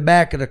put in the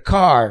back of the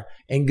car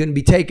and going to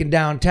be taken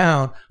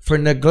downtown for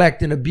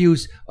neglect and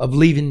abuse of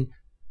leaving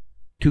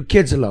two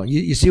kids alone.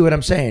 You see what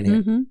I'm saying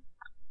here? Mm-hmm.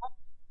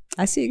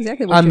 I see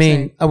exactly what you're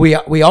saying.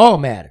 We all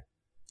matter.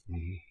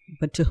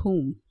 But to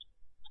whom?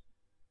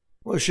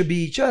 Well, it should be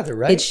each other,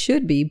 right? It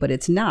should be, but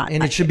it's not.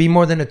 And it should be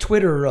more than a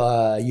Twitter,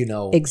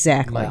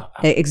 Exactly.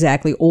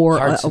 Exactly.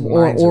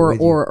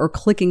 Or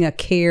clicking a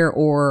care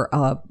or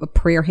a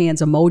prayer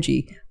hands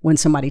emoji when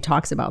somebody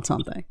talks about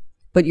something.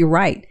 But you're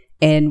right.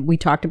 And we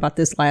talked about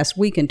this last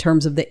week in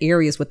terms of the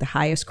areas with the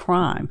highest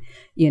crime,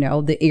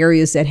 the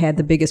areas that had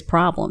the biggest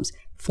problems.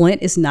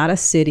 Flint is not a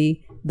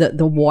city.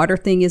 The water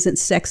thing isn't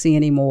sexy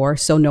anymore,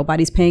 so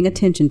nobody's paying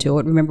attention to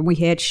it. Remember, we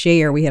had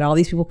Cher. We had all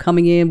these people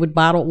coming in with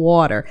bottled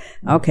water.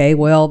 Okay,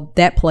 well,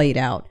 that played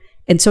out.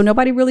 And so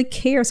nobody really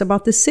cares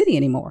about this city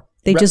anymore.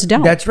 They just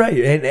don't. That's right.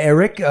 And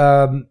Eric,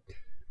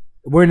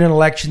 we're in an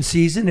election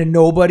season, and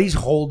nobody's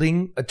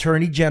holding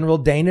Attorney General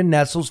Dana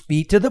Nessel's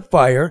feet to the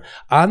fire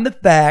on the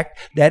fact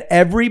that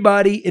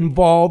everybody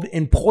involved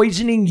in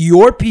poisoning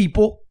your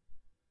people.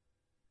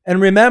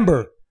 And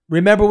remember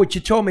what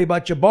you told me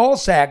about your ball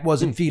sack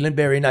wasn't feeling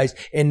very nice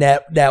in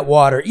that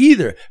water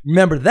either.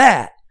 Remember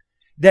that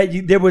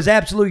there was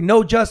absolutely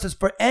no justice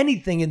for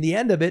anything in the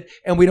end of it,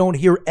 and we don't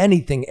hear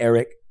anything,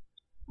 Eric.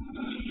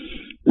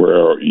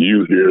 Well,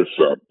 you hear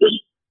something,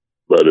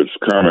 but it's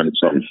coming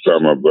from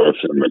some of us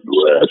in the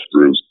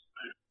grassroots.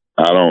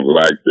 I don't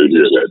like to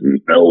hear that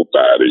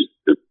nobody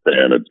is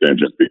paying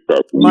attention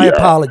because my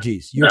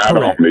apologies. You're not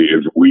correct. Only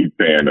is we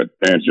paying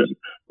attention,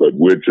 but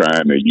we're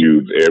trying to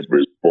use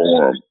every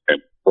forum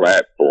and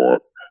platform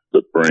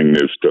to bring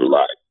this to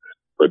light.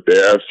 But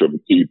there are some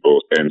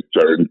people in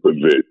certain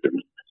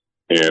positions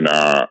in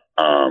our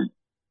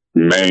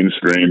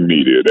mainstream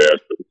media. There are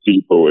some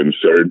people in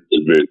certain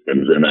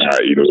positions in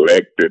our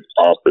elected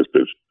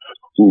offices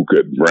who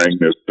could bring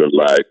this to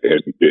light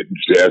and get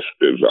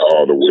justice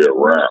all the way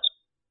around.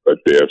 But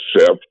they're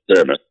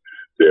self-centered.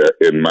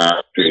 They're, in my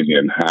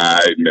opinion,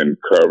 hiding and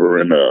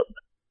covering up,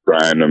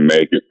 trying to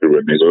make it through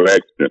an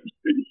election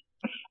season.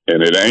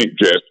 And it ain't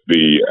just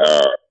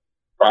the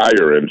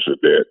fire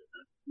incident.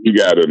 You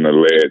got an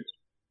alleged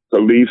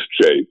police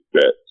chase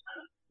that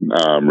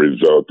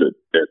resulted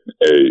in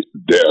a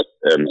death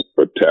and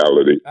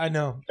fatality. I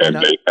know. And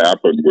they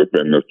happened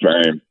within the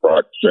same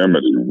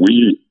proximity.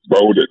 We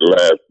voted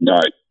last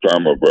night,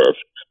 some of us,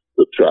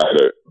 to try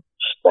to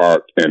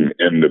spark an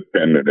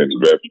independent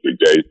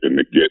investigation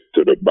to get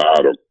to the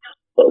bottom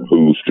of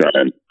who's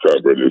trying to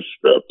cover this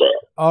stuff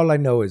up. All I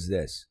know is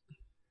this.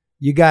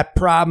 You got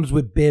problems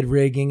with bid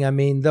rigging. I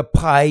mean, the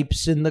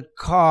pipes and the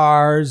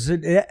cars.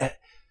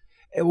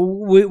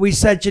 We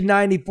sent you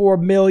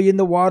 $94 million,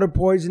 the water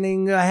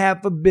poisoning,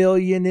 $500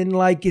 million, and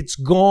like it's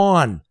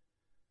gone.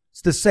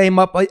 It's the same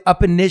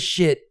up in this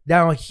shit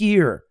down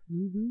here.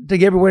 I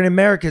think everywhere in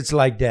America it's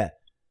like that.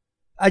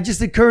 I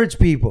just encourage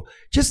people.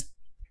 Just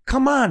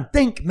come on,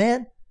 think,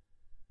 man.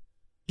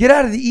 Get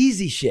out of the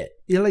easy shit.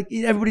 You're like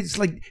everybody's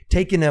like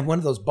taking one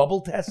of those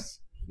bubble tests.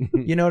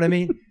 You know what I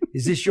mean?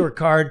 Is this your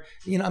card?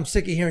 I'm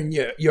sick of hearing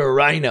you're a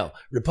rhino,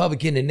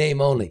 Republican in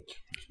name only.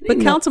 But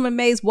Councilman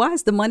Mays, why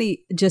is the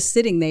money just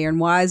sitting there,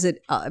 and why is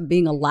it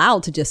being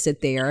allowed to just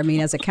sit there? I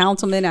mean, as a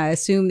councilman, I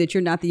assume that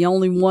you're not the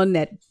only one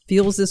that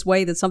feels this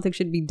way, that something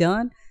should be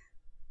done.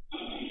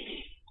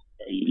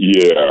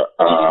 Yeah,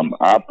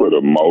 I put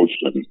a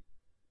motion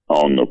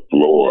on the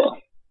floor,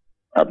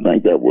 I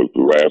think that was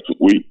last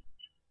week,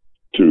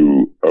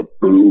 to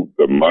approve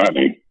the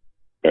money,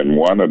 and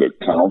one of the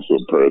council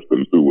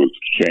persons who was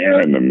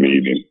chairing the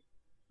meeting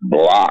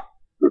blocked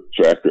the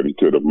second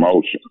to the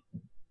motion.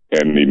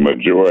 And the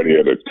majority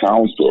of the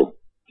council,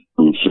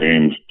 who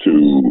seems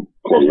to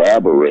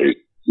collaborate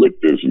with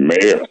this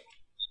mayor,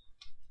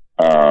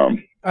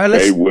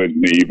 they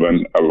wouldn't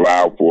even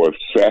allow for a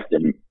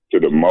second to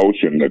the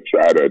motion to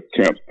try to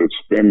attempt to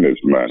spend this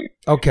money.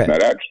 Okay. Now,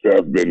 that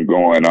stuff been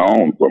going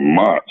on for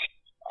months.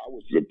 I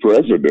was the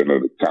president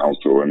of the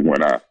council, and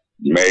when I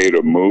made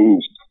a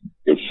move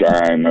to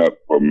sign up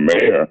for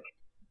mayor,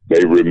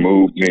 they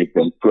removed me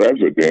from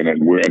president,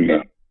 and we're in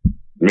the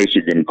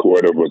Michigan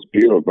Court of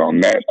Appeals on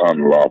that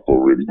unlawful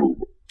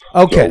removal.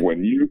 Okay. So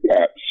when you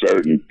got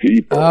certain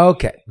people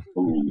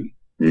who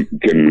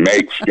can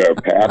make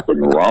stuff happen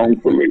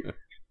wrongfully,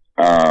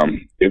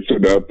 it's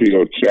an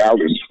uphill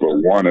challenge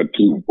for one or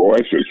two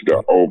voices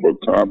to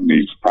overcome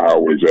these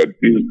powers that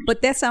be.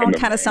 But that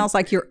kind of sounds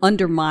like you're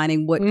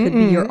undermining what could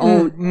be your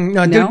own.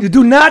 No?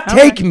 Do not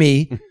take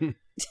me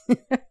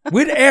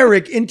with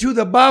Eric into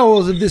the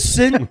bowels of this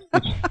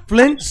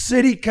Flint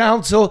City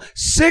Council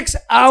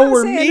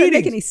 6-hour meeting. It doesn't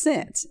make any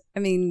sense. I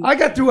mean, I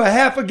got through a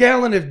half a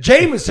gallon of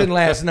Jameson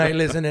last night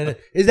listening to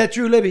it. Is that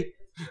true, Libby?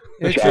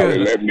 Charlie,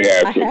 let me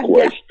ask a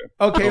question.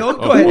 Okay, go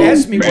ahead.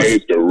 Ask me. Who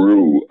made the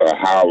rule of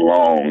how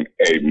long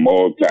a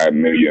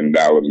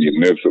multi-million-dollar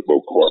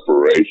municipal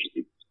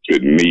corporation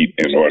should meet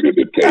in order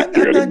to take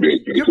care of the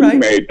business? Who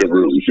made the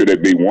rule? Should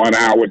it be 1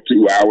 hour,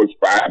 2 hours,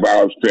 5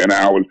 hours, 10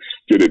 hours?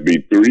 Should it be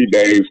 3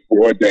 days,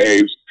 4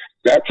 days?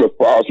 That's a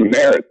false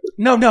narrative.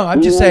 No,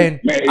 I'm just saying.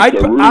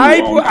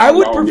 I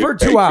would prefer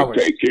 2 hours.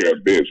 To take care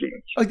of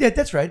business. Oh, yeah,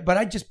 that's right.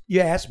 But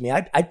you asked me.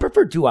 I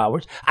prefer 2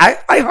 hours. I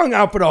hung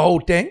out for the whole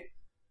thing.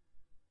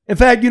 In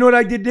fact, you know what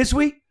I did this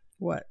week?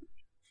 What?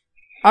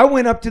 I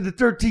went up to the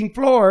 13th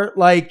floor,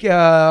 like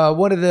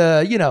one of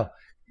the,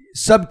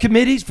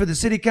 subcommittees for the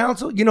city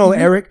council.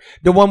 Eric,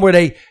 the one where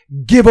they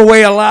give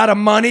away a lot of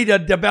money to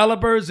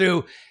developers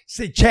who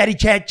say chatty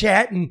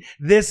chat and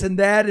this and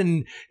that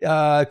and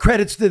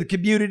credits to the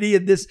community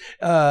and this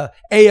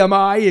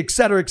AMI, et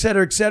cetera, et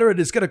cetera, et cetera. And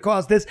it's going to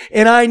cost this.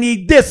 And I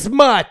need this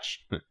much.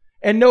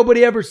 And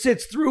nobody ever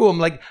sits through them.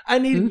 Like, I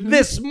need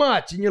this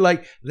much. And you're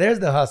like, there's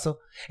the hustle.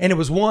 And it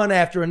was one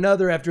after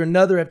another, after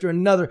another, after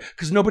another,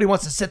 because nobody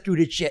wants to sit through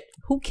this shit.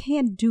 Who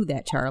can do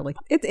that, Charlie?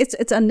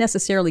 It's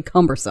unnecessarily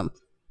cumbersome.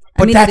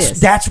 But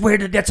that's where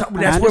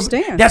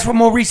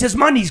Maurice's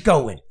money's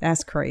going.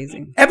 That's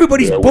crazy.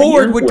 Everybody's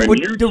bored with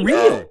the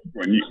real.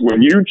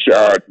 When you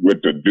charge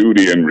with the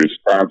duty and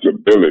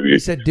responsibility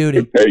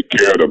to take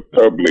care of the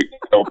public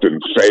health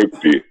and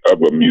safety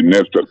of a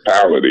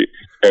municipality,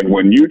 and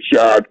when you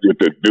charge with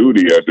the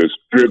duty of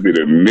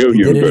distributing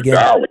millions of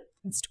dollars,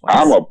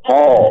 I'm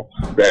appalled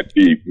that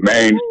the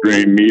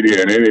mainstream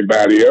media and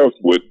anybody else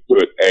would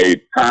put a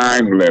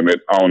time limit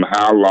on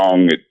how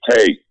long it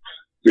takes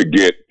to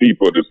get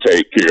people to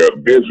take care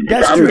of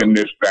business. I'm in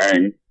this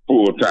thing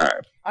full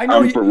time. I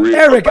know,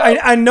 Eric.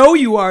 I know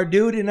you are,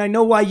 dude, and I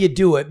know why you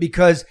do it,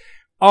 because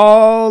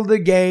all the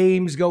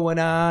games going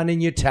on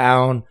in your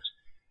town,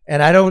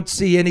 and I don't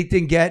see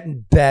anything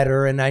getting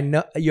better. And I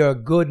know you're a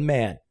good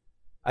man.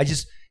 I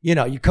just,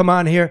 you come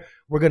on here.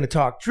 We're gonna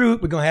talk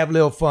truth. We're gonna have a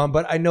little fun,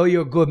 but I know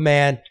you're a good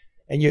man,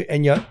 and you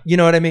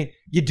know what I mean.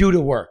 You do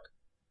the work.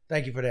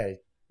 Thank you for that.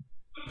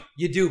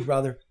 You do,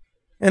 brother.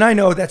 And I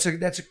know that's a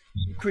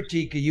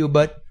critique of you,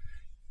 but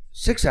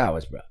 6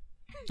 hours, bro.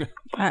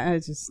 I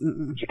just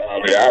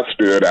Charlie, I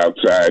stood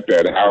outside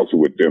that house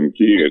with them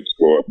kids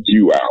for a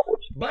few hours.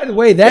 By the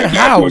way, that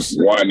house was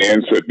one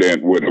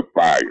incident with a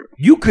fire.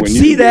 You could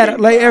see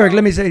that, like Eric.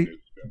 Let me say,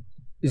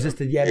 is this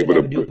the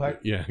Avenue part?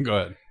 Yeah, go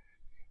ahead.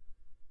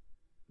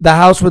 The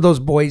house where those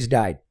boys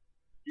died.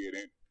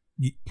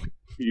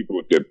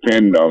 People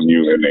depend on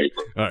you, and they.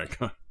 All right,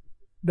 come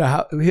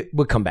on.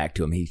 We'll come back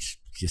to him. He's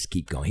just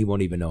keep going. He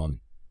won't even know him.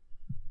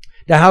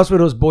 The house where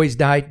those boys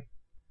died,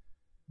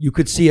 you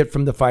could see it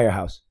from the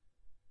firehouse.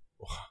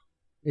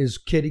 Is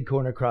kitty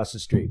corner across the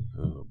street.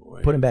 Oh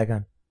boy! Put him back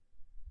on.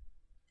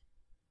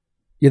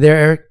 You there,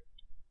 Eric?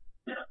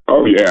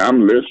 Oh yeah,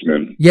 I'm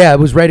listening. Yeah, it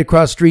was right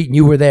across the street, and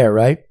you were there,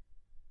 right?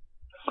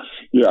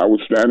 Yeah, I was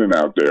standing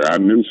out there. I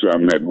knew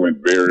something that went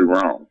very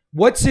wrong.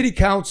 What city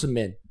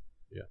councilman?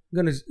 Yeah,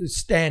 going to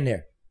stand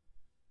there?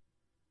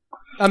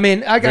 I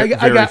mean, I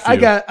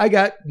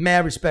got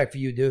mad respect for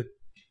you, dude.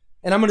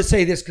 And I'm going to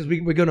say this because we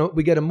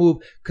got to move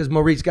because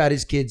Maurice got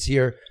his kids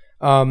here.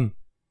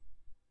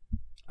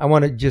 I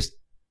want to just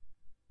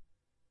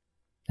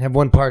have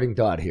one parting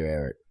thought here,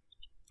 Eric.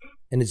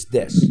 And it's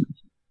this.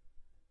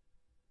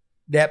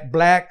 That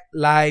Black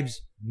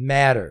Lives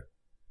Matter.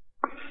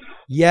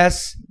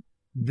 Yes,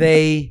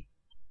 they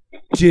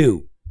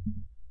do.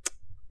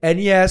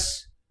 And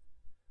yes,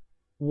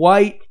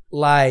 white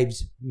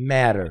lives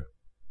matter.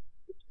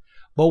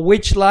 But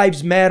which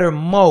lives matter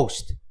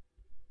most?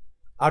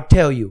 I'll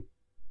tell you.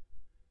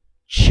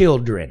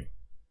 Children.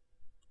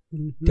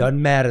 Mm-hmm.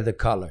 Doesn't matter the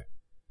color.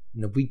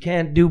 And if we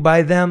can't do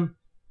by them,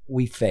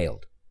 we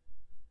failed.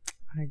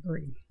 I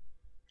agree.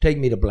 Take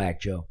me to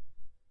Black Joe.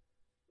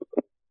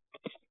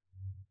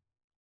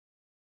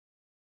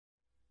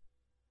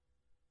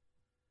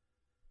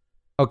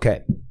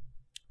 Okay.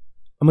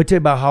 I'm going to tell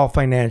you about Hall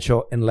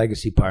Financial and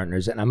Legacy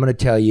Partners, and I'm going to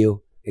tell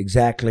you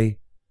exactly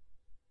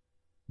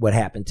what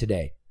happened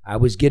today. I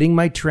was getting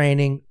my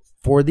training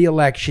for the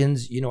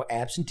elections,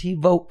 absentee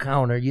vote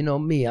counter. You know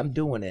me, I'm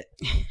doing it.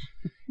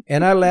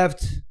 And I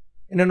left,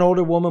 and an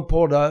older woman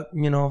pulled up,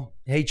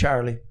 hey,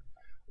 Charlie,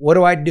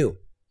 what do?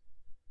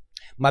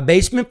 My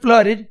basement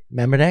flooded.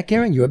 Remember that,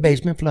 Karen? Your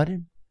basement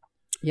flooded?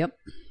 Yep.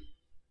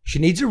 She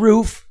needs a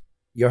roof.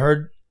 You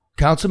heard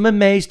Councilman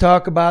Mays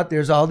talk about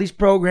there's all these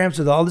programs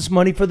with all this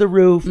money for the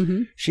roof.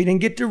 Mm-hmm. She didn't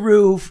get the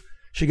roof.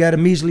 She got a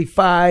measly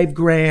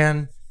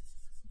 $5,000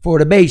 for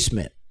the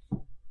basement.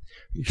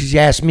 She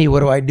asked me,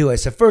 what do? I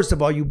said, first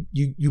of all,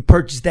 you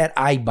purchased that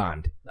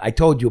I-bond. I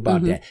told you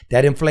about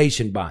that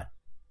inflation bond.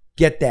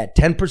 Get that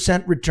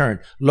 10% return.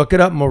 Look it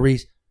up,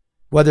 Maurice.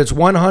 Whether it's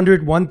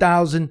 100,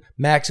 1,000,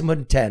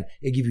 maximum 10,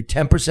 it give you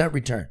 10%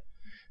 return.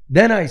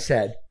 Then I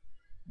said,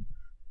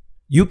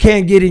 you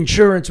can't get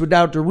insurance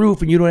without the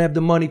roof, and you don't have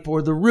the money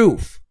for the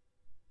roof.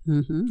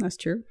 Mm-hmm, that's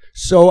true.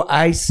 So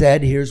I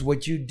said, here's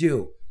what you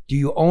do. Do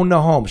you own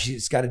the home?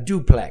 She's got a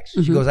duplex.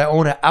 She goes, I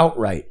own it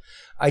outright.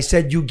 I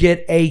said, you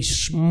get a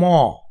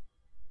small.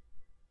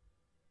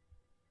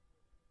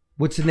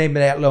 What's the name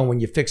of that loan when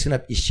you're fixing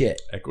up your shit?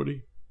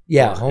 Equity?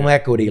 Yeah, home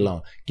equity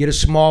loan. Get a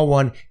small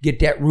one. Get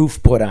that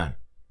roof put on.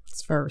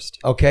 It's first.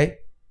 Okay?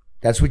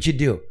 That's what you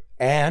do.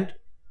 And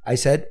I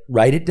said,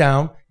 write it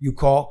down. You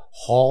call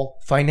Hall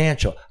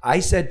Financial.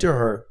 I said to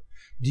her,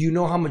 do you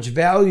know how much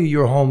value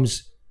your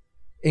home's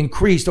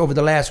increased over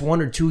the last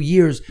 1 or 2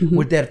 years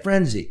with that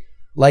frenzy?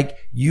 Like,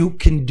 you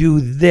can do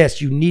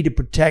this. You need to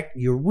protect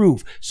your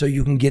roof so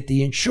you can get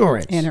the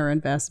insurance. And her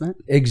investment.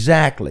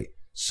 Exactly.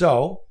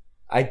 So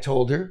I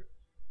told her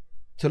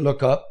to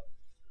look up,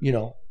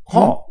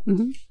 Hall.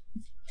 Mm-hmm.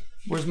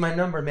 Where's my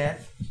number, man?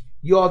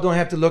 You all don't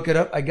have to look it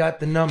up. I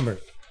got the number.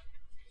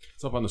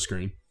 It's up on the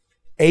screen.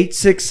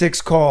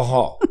 866 call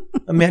Hall.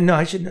 I mean, no,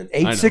 I shouldn't.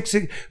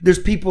 866.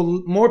 There's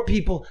more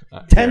people,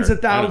 tens of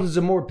thousands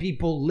of more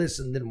people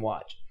listen than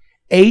watch.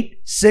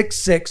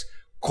 866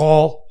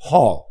 call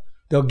Hall.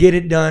 They'll get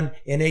it done,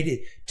 and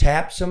they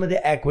tap some of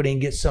the equity and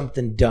get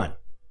something done.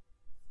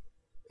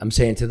 I'm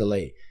saying to the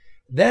lady.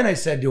 Then I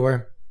said to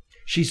her,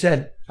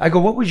 I go,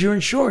 what was your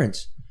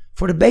insurance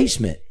for the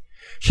basement?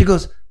 She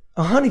goes,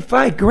 honey,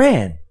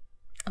 $5,000.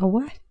 A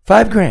what?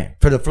 $5,000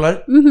 for the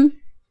flood. Mm-hmm.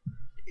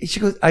 She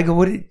goes, I go,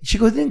 what? She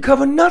goes, it didn't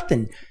cover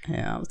nothing.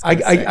 Yeah,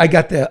 I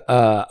got the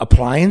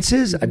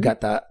appliances. I've got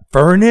the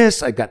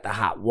furnace. I got the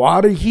hot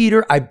water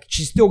heater.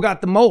 She still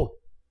got the mold.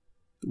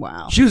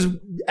 Wow. She was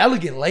an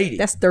elegant lady.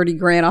 That's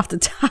 $30,000 off the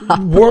top.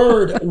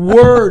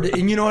 Word.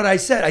 And you know what I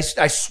said?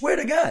 I swear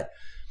to God.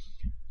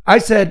 I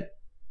said,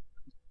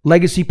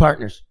 Legacy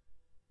Partners.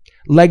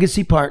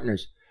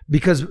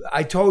 Because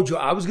I told you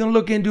I was going to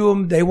look into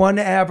them. They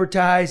wanted to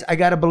advertise. I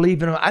got to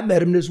believe in them. I met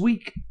them this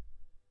week.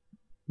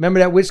 Remember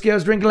that whiskey I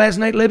was drinking last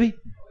night, Libby?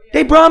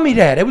 They brought me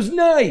that. It was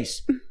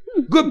nice.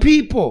 Good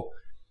people.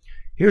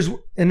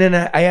 And then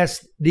I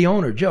asked the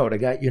owner, Joe, the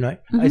guy,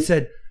 I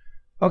said,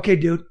 okay,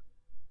 dude,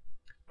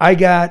 I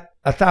got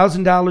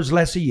 $1,000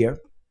 less a year.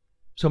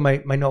 So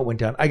my note went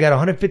down. I got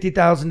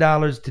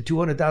 $150,000 to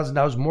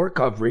 $200,000 more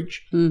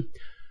coverage.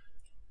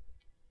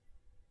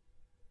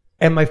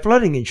 And my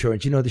flooding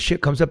insurance, the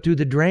shit comes up through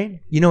the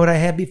drain. You know what I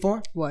had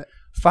before? What?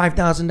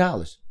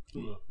 $5,000.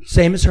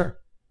 Same as her.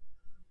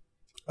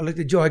 I looked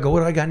at Joe. I go, what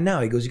do I got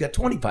now? He goes, you got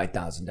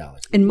 $25,000.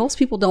 And most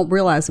people don't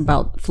realize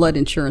about flood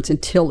insurance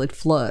until it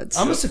floods.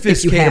 I'm a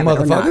sophisticated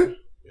motherfucker.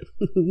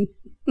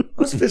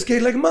 I'm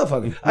sophisticated like a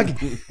motherfucker.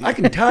 I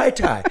can tie a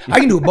tie. I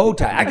can do a bow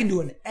tie. I can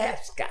do an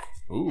ascot.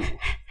 Ooh,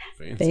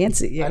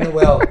 fancy. Yeah. I know.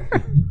 Well,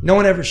 no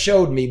one ever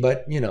showed me,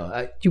 but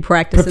you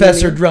practice.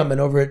 Professor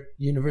Drummond over at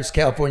University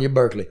of California,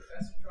 Berkeley.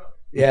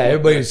 Yeah,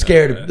 everybody was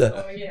scared of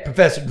the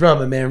Professor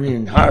Drummond, man.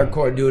 Reading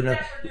hardcore dude.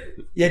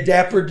 Yeah,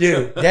 dapper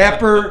dude.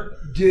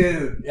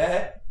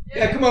 Yeah,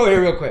 come over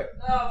here real quick.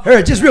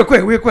 Hurry, just real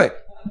quick.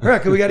 Hurry,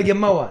 because we got to get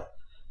Mo on.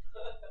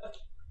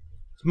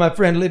 It's my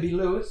friend Libby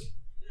Lewis.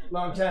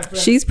 Long time friend.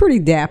 She's pretty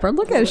dapper.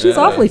 Look at her. She's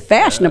awfully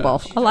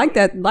fashionable. I like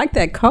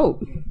that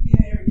coat.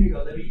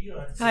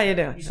 How you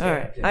doing? All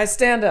right. I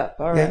stand up.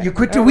 All right. Yeah, you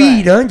quit the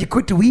weed, huh? You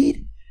quit the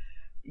weed?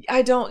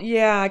 I don't.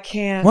 Yeah, I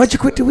can't. Why'd you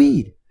quit the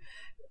weed?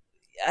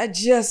 I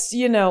just,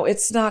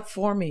 it's not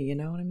for me. You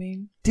know what I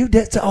mean? Dude,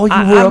 that's all you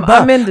were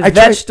about. I'm into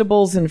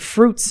vegetables and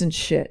fruits and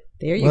shit.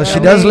 There you Well, go. she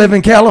does live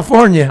in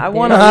California. I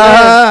want to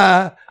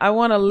live. I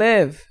want to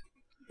live.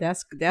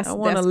 That's I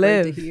want to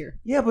great live. to hear.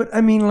 Yeah, but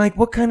I mean, like,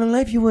 what kind of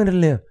life you want to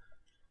live?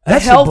 A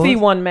healthy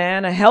one,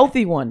 man. A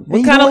healthy one. What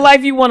you kind know of what?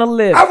 life you want to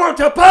live? I want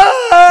to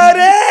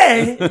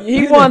party.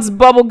 He wants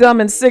bubble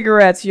gum and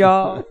cigarettes,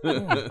 y'all.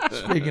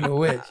 Speaking of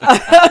which,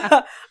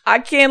 I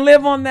can't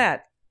live on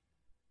that.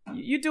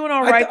 You're doing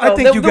all right, I though.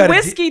 think you The gotta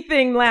whiskey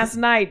thing last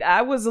night,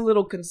 I was a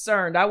little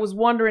concerned. I was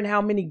wondering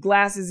how many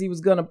glasses he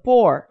was going to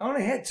pour. I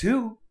only had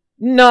 2.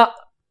 No.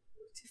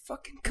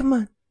 Fucking come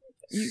on.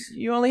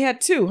 You only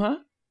had 2, huh?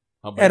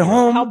 At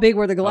home. How big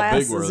were the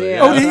glasses? big were they?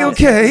 Oh, you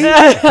okay?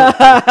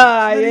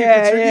 yeah.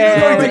 She doesn't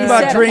know anything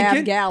about Said a drinking.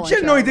 half-gallon, She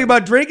doesn't know anything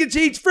about drinking.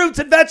 She eats fruits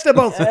and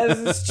vegetables.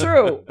 That's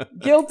true.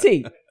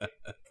 Guilty.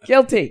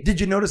 Did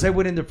you notice I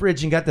went in the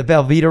fridge and got the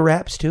Velveeta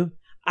wraps too?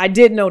 I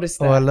did notice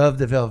that. Oh, I love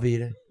the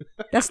Velveeta.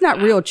 That's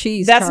not real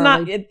cheese. That's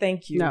Charlie. not it.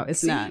 Thank you. No,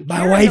 it's not.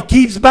 My wife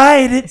keeps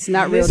buying it. It's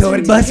not real So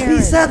cheese. it must be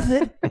Karen.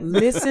 something.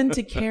 Listen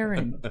to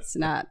Karen. It's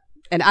not.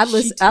 And I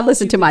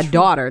listened to my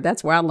daughter.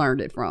 That's where I learned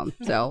it from.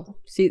 So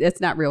see,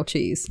 that's not real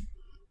cheese.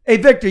 Hey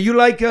Victor, you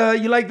like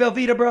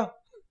Velveeta, bro?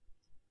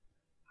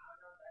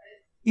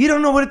 You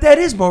don't know what that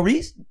is,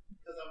 Maurice?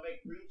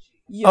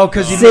 Oh,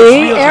 because you See,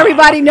 make real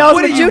everybody knows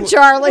What what do you,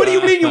 Charlie. What do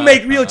you mean you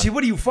make real cheese?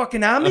 What are you,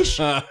 fucking Amish?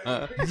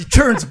 He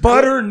turns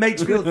butter and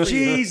makes real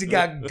cheese. He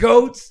got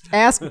goats.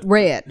 Ask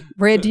Red.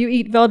 Red, do you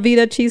eat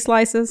Velveeta cheese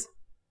slices?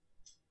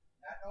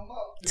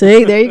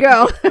 See, there you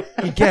go.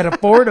 He can't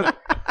afford them.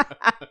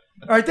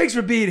 All right, thanks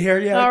for being here.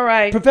 Yeah. All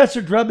right.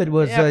 Professor Drummond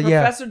was,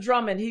 Professor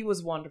Drummond, he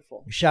was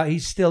wonderful. He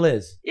still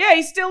is. Yeah,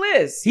 he still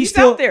is. He's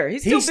still out there.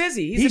 He's still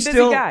busy. He's a busy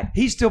still, guy.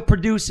 He's still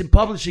producing,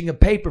 publishing a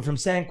paper from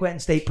San Quentin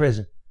State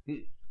Prison.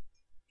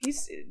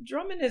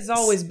 Drummond has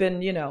always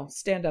been,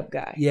 stand-up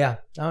guy. Yeah,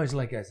 I always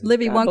like that.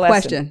 Livy, God one bless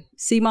question.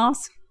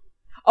 CMOS?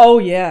 Oh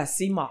yeah,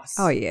 CMOS.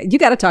 Oh yeah, you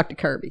got to talk to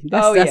Kirby.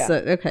 Yeah.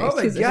 Okay. Oh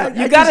my God.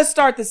 You got to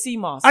start the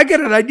CMOS. I got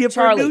an idea for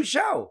Charlie. a new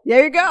show.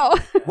 There you go.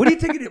 What do you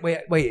think?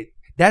 Wait.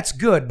 That's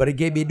good, but it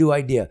gave me a new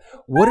idea.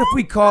 What if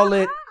we call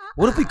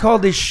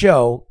this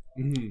show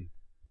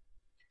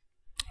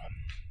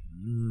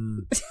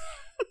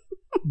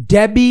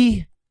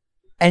Debbie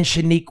and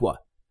Shaniqua?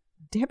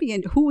 Debbie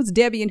and who's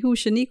Debbie and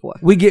who's Shaniqua?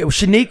 We get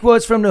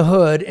Shaniqua's from the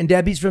hood and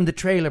Debbie's from the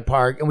trailer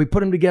park, and we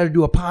put them together to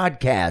do a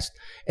podcast,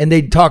 and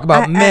they talk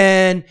about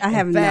men,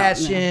 and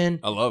fashion.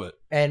 I love it.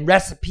 And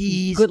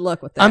recipes. Good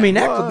luck with that. I mean,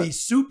 that could be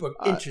super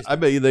interesting. I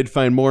bet you they'd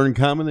find more in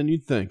common than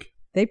you'd think.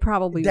 They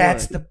probably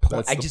That's would. the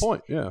point. That's the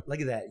point. Yeah.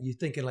 Look at that. You're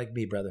thinking like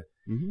me, brother.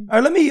 Mm-hmm.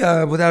 All right, let me,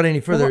 without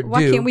any further ado.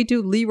 Why can't we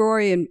do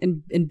Leroy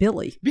and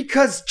Billy?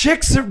 Because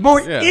chicks are more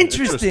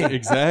interesting.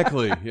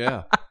 Exactly.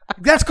 Yeah.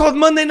 That's called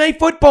Monday Night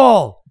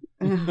Football.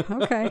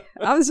 Okay.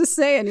 I was just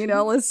saying,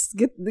 let's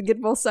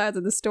get both sides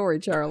of the story,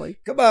 Charlie.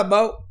 Come on,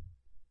 Mo.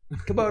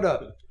 Come on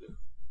up.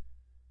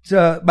 It's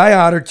my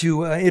honor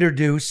to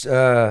introduce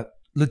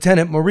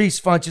Lieutenant Maurice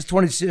Funches,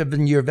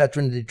 27-year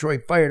veteran of the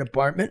Detroit Fire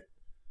Department.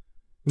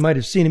 You might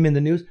have seen him in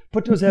the news.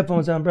 Put those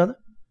headphones on, brother.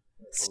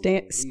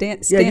 Stand you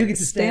get to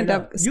stand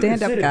up. You can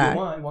stand up sit if guy. you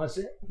want. You want to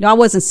sit? No, I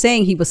wasn't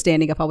saying he was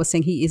standing up. I was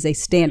saying he is a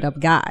stand-up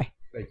guy.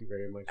 Thank you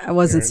very much. I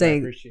wasn't Karen. I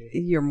saying appreciate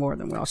it. you're more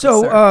than welcome.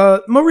 So,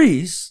 sir.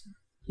 Maurice,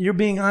 you're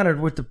being honored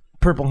with the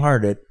Purple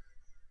Heart at,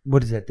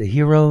 what is that, the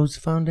Heroes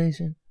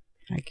Foundation?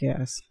 I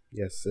guess.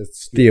 Yes,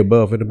 it's the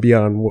Above and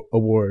Beyond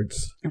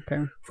Awards.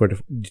 Okay. For the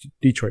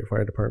Detroit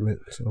Fire Department.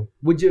 So,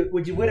 Would you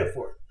win it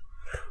for?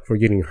 for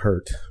getting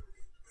hurt.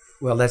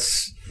 Well,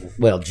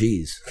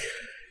 geez.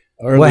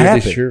 Earlier What this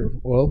happened? year,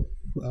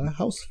 a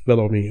house fell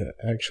on me,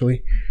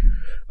 actually.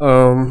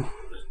 July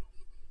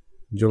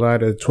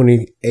the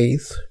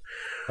 28th.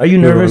 Are you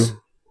nervous?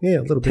 Yeah,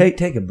 a little bit.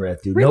 Take a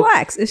breath, dude.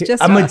 Relax. It's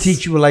just I'm going to us.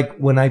 teach you like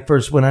when I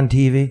first went on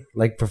TV,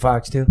 like for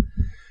Fox 2.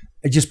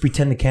 I just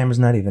pretend the camera's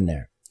not even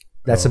there.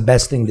 That's the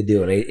best thing to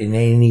do. It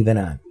ain't even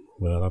on.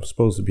 Well, I'm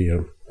supposed to be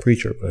a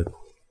preacher, but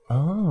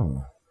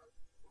Oh.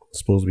 I'm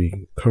supposed to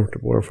be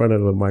comfortable in front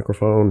of a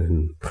microphone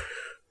and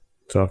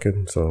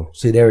talking. So,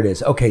 See, there it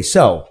is. Okay,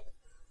 so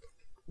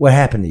what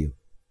happened to you?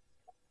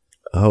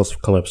 a house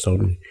collapsed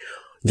on me.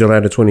 July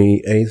the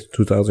 28th,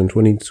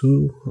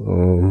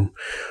 2022.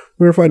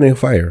 We were fighting a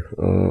fire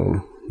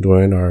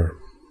during our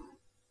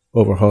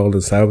overhaul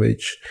and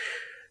salvage.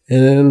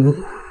 And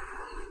then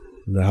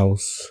the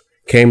house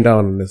came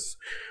down. And it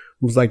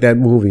was like that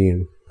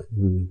movie.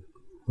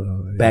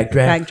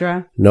 Backdraft?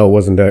 Backdraft? No, it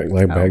wasn't that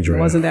like Backdraft.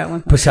 Wasn't that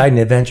one? Poseidon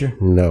Adventure?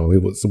 No,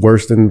 it was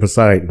worse than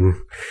Poseidon.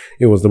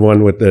 It was the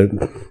one with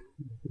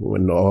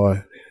when all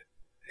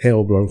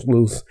hell broke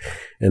loose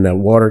and that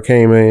water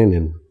came in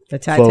and The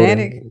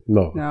Titanic? floated.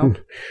 No.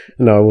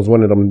 No, it was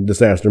one of them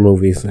disaster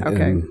movies.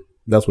 Okay. And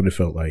that's what it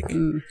felt like.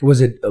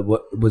 Was it,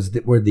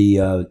 were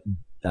the,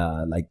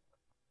 like,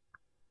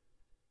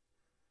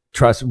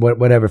 truss,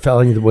 whatever fell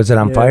on you, was it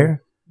on Yeah.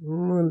 fire?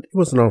 It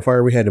wasn't on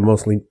fire. We had to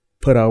mostly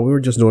put out. We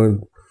were just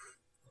doing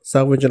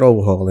salvage and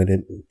overhaul, and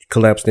it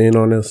collapsed in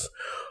on us.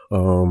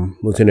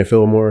 Lieutenant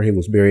Fillmore, he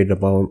was buried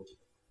about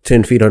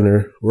 10 feet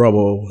under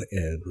rubble,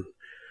 and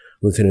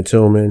Lieutenant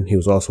Tillman. He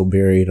was also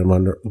buried. I'm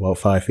under about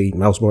 5 feet,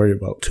 and I was buried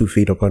about 2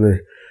 feet up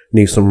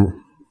underneath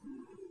some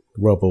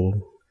rubble.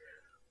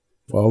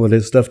 All of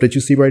this stuff that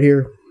you see right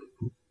here,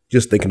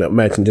 just thinking of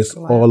imagine just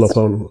all up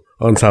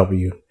on top of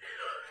you.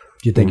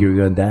 Do you think you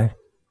were gonna die?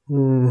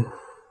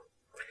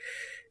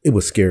 It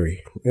was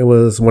scary. It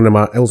was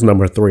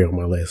number 3 on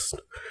my list.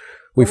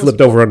 We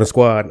flipped over on the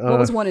squad. What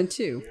was 1 and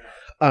 2?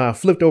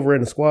 Flipped over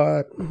in the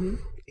squad,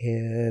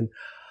 and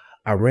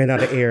I ran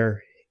out of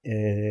air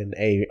in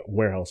a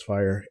warehouse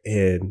fire,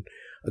 and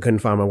I couldn't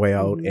find my way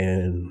out,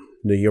 and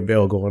your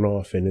bell going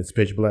off, and it's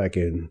pitch black,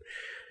 and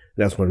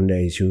that's one of the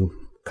days you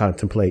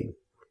contemplate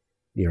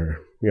your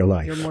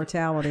life, your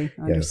mortality. Yes.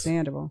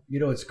 Understandable. You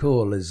know what's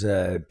cool is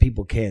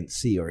people can't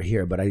see or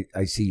hear, but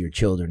I see your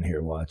children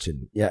here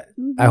watching. Yeah,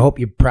 I hope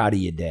you're proud of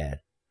your dad.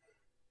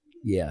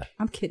 Yeah,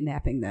 I'm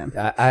kidnapping them.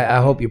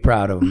 I hope you're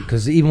proud of him,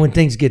 because even when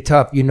things get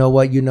tough, you know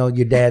what? You know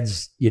your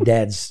dad's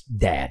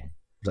dad.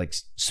 He's like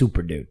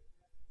super dude.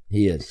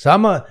 He is. So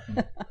I'm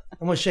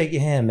gonna shake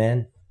your hand,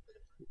 man.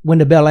 When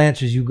the bell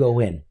answers, you go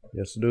in.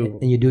 Yes, do.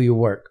 And you do your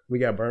work. We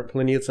got burnt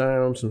plenty of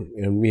times,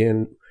 and me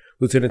and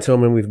Lieutenant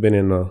Tillman, we've been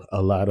in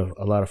a lot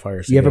of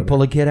fires. You ever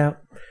pull a kid out?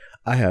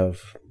 I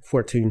have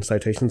 14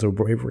 citations of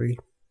bravery.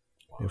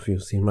 If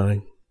you've seen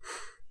mine.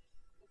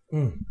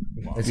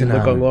 If you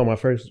look on my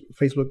first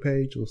Facebook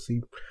page, you'll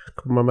see a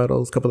couple of my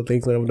medals, a couple of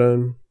things that I've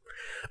done.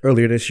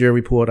 Earlier this year,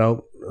 we pulled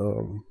out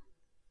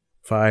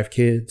 5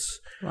 kids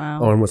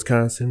on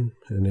Wisconsin,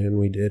 and then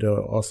we did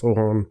also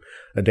on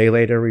a day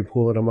later, we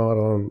pulled them out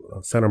on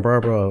Santa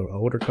Barbara, an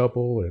older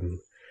couple, and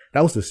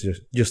that was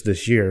just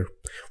this year.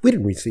 We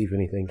didn't receive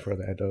anything for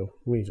that though.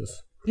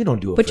 You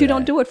don't do it. But for you that.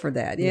 don't do it for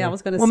that. Yeah, I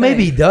was going to say. Well,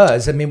 maybe he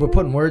does. I mean, we're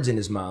putting words in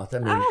his mouth. I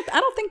mean, I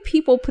don't think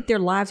people put their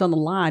lives on the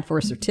line for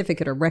a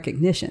certificate or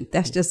recognition.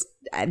 That just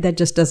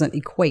doesn't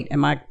equate.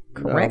 Am I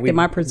correct? Am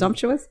I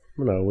presumptuous?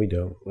 No, we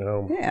don't.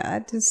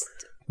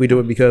 We do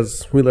it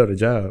because we love the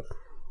job.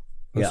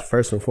 That's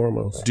first and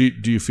foremost. Do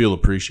you feel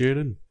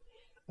appreciated?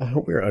 I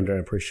hope we're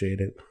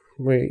underappreciated.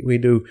 We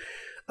do.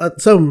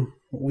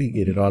 We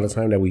get it all the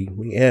time that we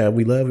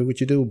love it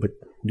what you do, but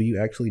do you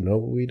actually know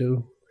what we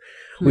do?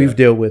 Yeah. We've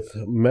dealt with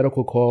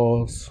medical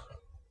calls.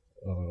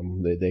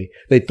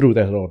 They threw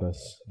that on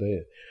us.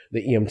 The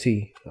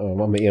EMT.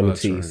 I'm an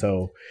EMT, right.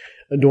 So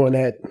doing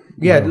that.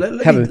 Yeah,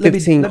 having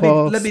 15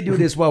 calls. Let me do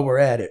this while we're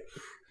at it.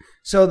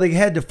 So they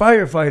had the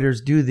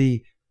firefighters do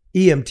the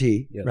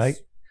EMT, right?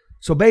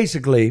 So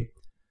basically,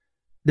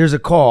 there's a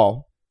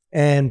call.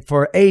 And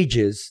for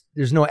ages,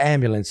 there's no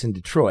ambulance in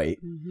Detroit.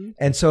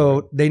 And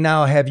so they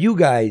now have you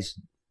guys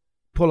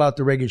pull out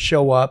the rig and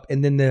show up,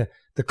 and then the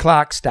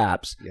clock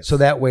stops. So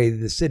that way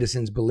the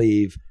citizens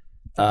believe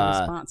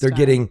they're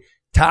getting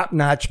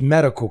top-notch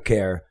medical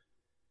care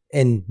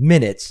in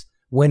minutes,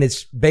 when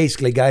it's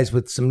basically guys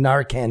with some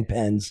Narcan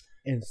pens.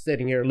 And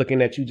sitting here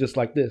looking at you just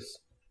like this,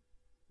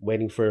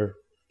 waiting for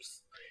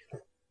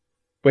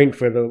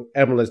the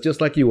ambulance, just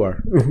like you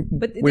are.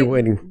 But we're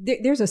waiting.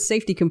 There's a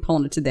safety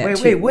component to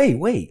that.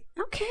 Wait.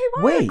 Okay,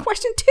 well,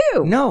 question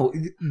 2. No,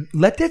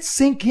 let that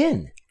sink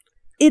in.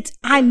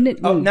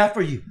 Not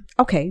for you.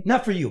 Okay,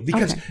 not for you,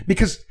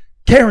 because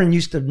Karen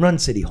used to run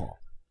City Hall.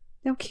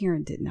 No,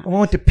 Karen did not. I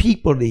want the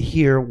people to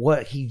hear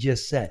what he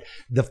just said.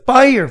 The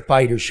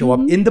firefighters show up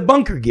in the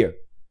bunker gear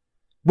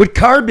with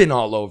carbon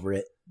all over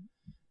it.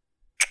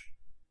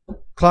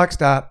 Clock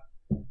stop.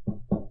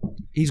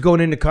 He's going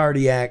into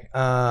cardiac.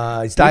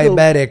 He's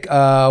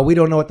diabetic. We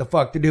don't know what the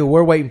fuck to do.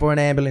 We're waiting for an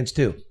ambulance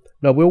too.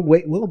 No, we'll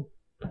wait.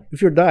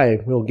 If you're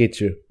dying, we'll get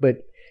you.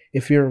 But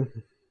if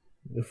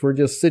we're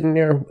just sitting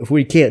there, if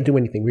we can't do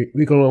anything,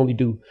 we can only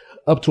do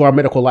up to our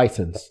medical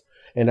license,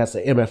 and that's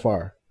an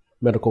MFR,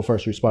 medical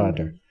first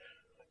responder.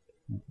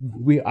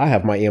 I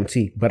have my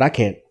EMT, but I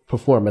can't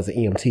perform as an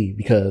EMT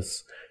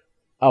because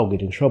I'll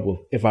get in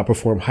trouble if I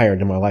perform higher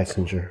than my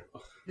licensure.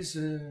 This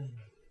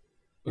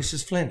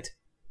is Flint.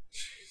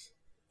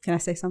 Can I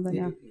say something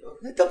now?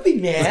 Don't be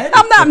mad.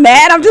 I'm not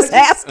mad. I'm just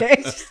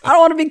asking. I don't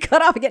want to be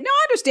cut off again. No,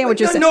 I understand what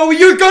you're saying. No,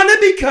 you're going to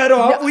be cut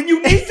off when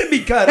you need to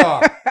be cut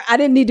off. I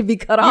didn't need to be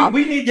cut off.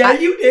 You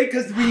did,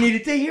 because we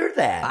needed to hear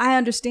that. I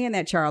understand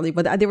that, Charlie,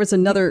 but there was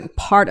another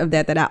part of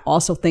that I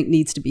also think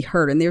needs to be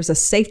heard, and there's a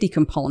safety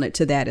component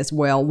to that as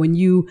well. When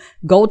you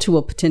go to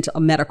a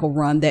medical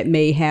run that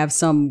may have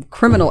some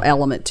criminal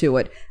element to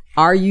it,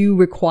 are you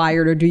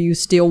required, or do you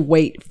still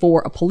wait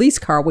for a police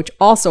car, which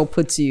also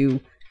puts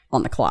you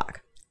on the clock?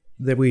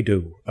 That we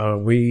do.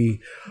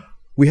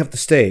 We have to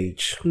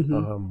stage.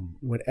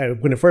 When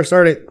it first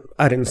started,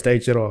 I didn't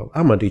stage at all.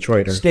 I'm a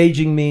Detroiter.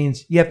 Staging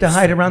means you have to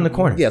hide around the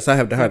corner. Yes, I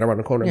have to hide around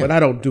the corner, but I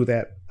don't do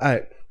that.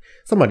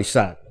 Somebody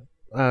shot.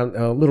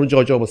 Little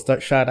JoJo was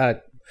shot.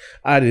 I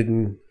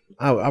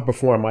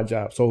performed my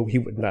job, so he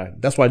would not.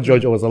 That's why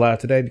JoJo is alive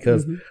today,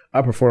 because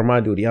I performed my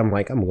duty. I'm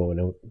going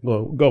to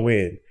go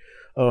in.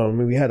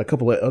 We had a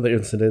couple of other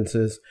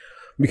incidences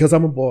because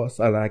I'm a boss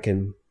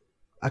and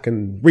I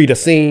can read a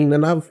scene,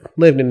 and I've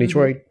lived in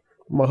Detroit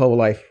my whole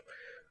life.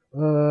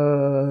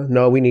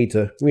 No, we need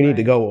to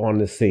go on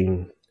this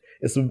scene.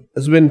 It's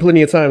been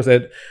plenty of times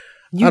that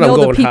You know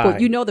the people.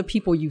 You know the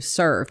people you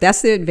serve.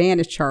 That's the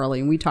advantage, Charlie.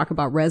 And we talk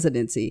about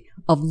residency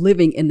of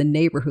living in the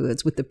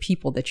neighborhoods with the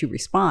people that you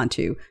respond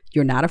to.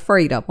 You're not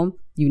afraid of them.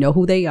 You know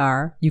who they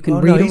are. You can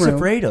read a room. He's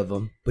afraid of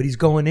them, but he's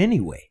going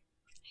anyway.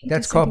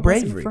 That's called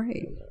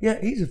bravery. Yeah,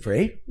 he's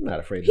afraid. I'm not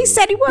afraid. He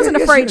said he wasn't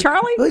afraid,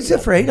 Charlie. Well, he's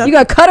afraid. You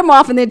got to cut him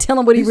off and then tell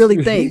him what he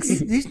really thinks.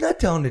 He's not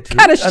telling the truth.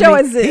 What kind of show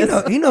is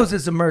this? He knows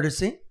it's a murder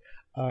scene.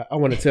 I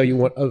want to tell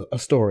you a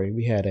story.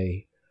 We had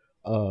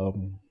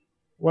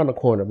around the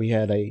corner. We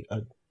had he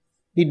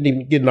didn't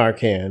even get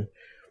Narcan.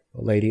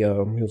 A lady,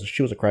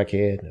 she was a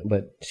crackhead,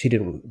 but she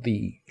didn't.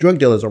 The drug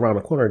dealers around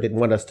the corner didn't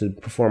want us to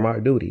perform our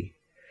duty.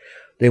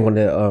 They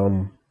wanted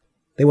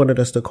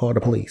us to call the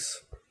police.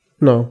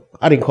 No,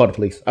 I didn't call the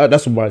police.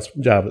 That's what my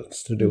job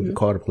is to do, to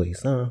call the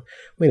police.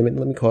 Wait a minute,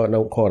 let me call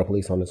the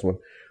police on this one.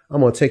 I'm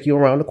going to take you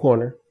around the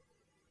corner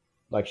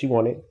like she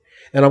wanted,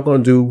 and I'm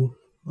going to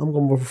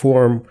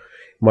perform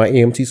my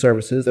EMT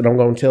services, and I'm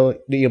going to tell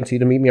the EMT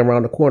to meet me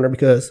around the corner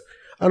because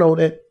I know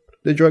that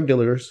the drug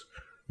dealers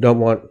don't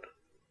want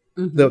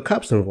the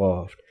cops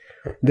involved.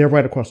 They're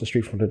right across the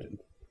street from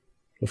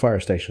the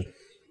fire station.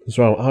 It's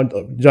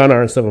around John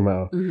Iron 7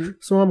 Mile.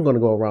 So I'm going to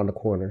go around the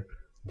corner,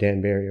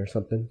 Danbury or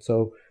something,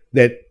 so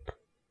that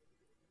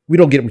we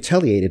don't get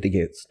retaliated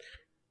against.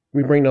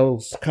 We bring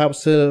those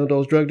cops to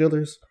those drug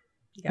dealers.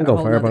 Got a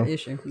whole other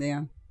issue.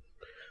 Yeah.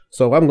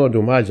 So I'm going to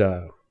do my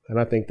job, and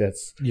I think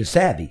you're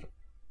savvy.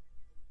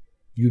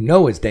 You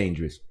know it's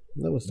dangerous.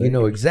 You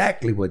know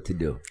exactly what to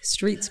do.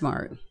 Street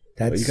smart.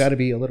 You got to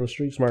be a little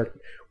street smart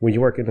when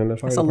you're working in the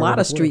fire department. That's a lot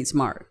of street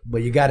smart.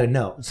 But you got to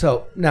know.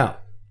 So now,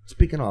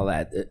 speaking of all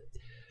that,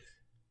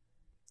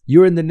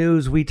 you're in the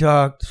news. We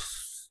talked,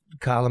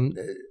 column.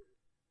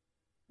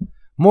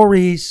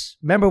 Maurice,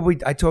 remember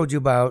I told you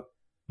about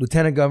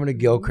Lieutenant Governor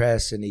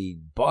Gilchrist, and he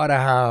bought a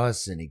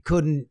house and he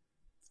couldn't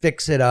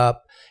fix it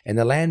up, and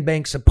the land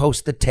bank's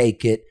supposed to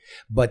take it,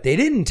 but they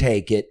didn't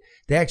take it.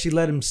 They actually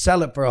let him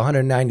sell it for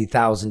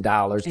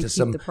 $190,000 to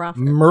some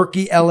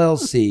murky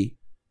LLC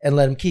and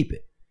let him keep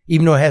it,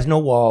 even though it has no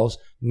walls,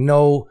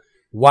 no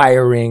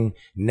wiring,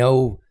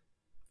 no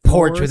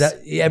porch,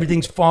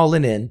 everything's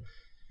fallen in.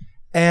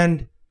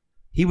 And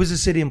he was a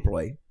city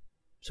employee.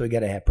 So he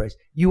got a half price.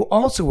 You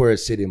also were a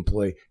city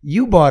employee.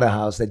 You bought a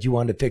house that you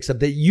wanted to fix up,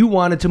 that you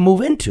wanted to move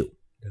into.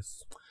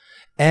 Yes.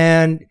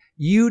 And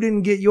you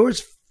didn't get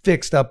yours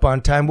fixed up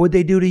on time. What'd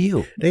they do to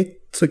you? They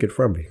took it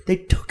from me. They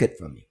took it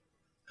from you.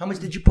 How much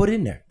did you put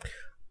in there?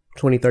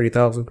 20,000,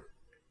 30,000.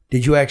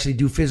 Did you actually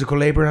do physical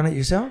labor on it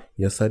yourself?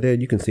 Yes, I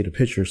did. You can see the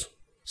pictures.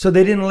 So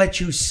they didn't let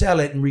you sell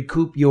it and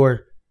recoup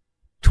your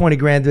 20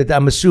 grand that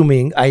I'm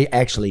assuming, I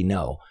actually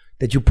know,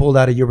 that you pulled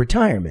out of your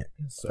retirement.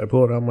 Yes, I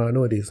pulled out my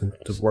annuities and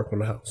just worked on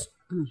the house.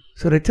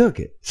 So they took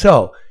it.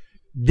 So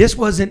this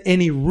wasn't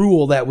any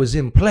rule that was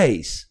in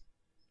place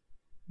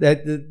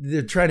that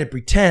they're trying to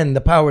pretend,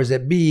 the powers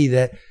that be,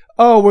 that,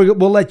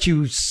 we'll let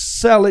you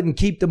sell it and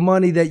keep the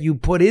money that you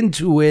put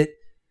into it,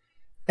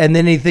 and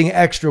then anything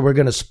extra we're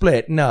going to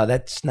split. No,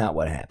 that's not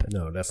what happened.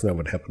 No, that's not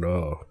what happened at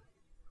all.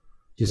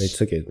 They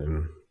took it.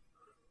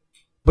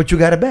 But you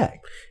got it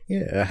back.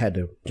 Yeah, I had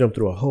to jump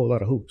through a whole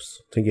lot of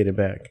hoops to get it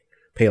back.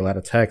 Pay a lot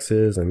of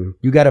taxes, and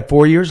you got it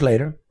 4 years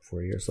later.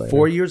 4 years later.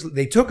 4 years.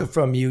 They took it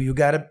from you. You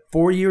got it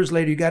 4 years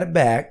later. You got it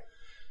back,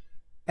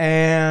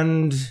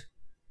 and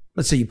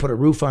let's say you put a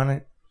roof on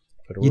it.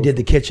 You did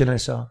the kitchen. I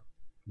saw.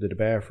 Did the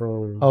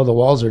bathroom. Oh, the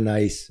walls are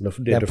nice.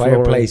 That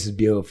fireplace is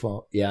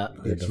beautiful. Yeah,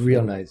 it's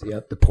real nice.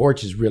 Yep, the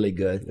porch is really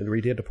good. And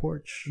redid the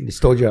porch. They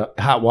stole your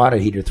hot water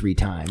heater 3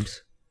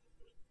 times.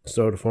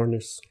 Stole the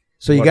furnace.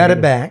 So you got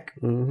it back,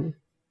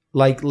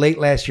 like late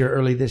last year,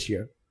 early this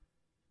year.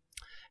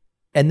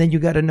 And then you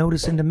got a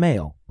notice in the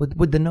mail. What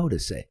would the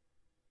notice say?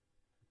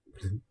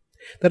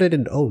 That I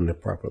didn't own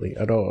it properly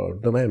at all.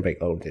 The land bank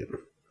owned it.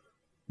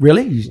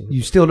 Really?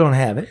 You still don't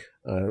have it?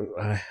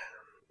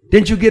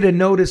 Didn't you get a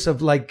notice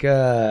of like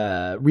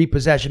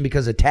repossession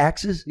because of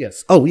taxes?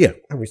 Yes. Oh, yeah.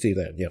 I received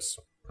that. Yes.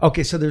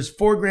 Okay, so there's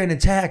 $4,000 in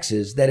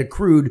taxes that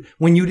accrued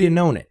when you didn't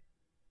own it.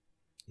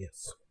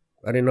 Yes.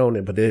 I didn't own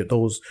it, but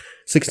those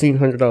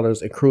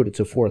 $1,600 accrued it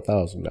to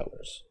 $4,000.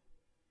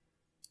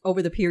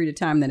 Over the period of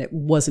time that it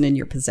wasn't in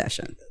your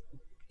possession.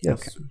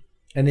 Yes. Okay.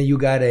 And then you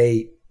got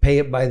to pay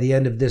it by the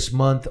end of this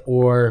month,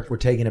 or we're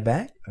taking it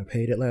back? I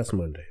paid it last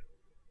Monday.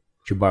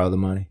 Did you borrow the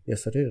money?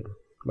 Yes, I did.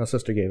 My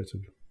sister gave it to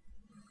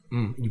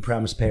me. You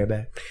promised to pay her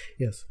back?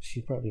 Yes.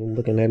 She's probably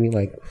looking at me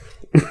like...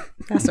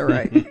 That's all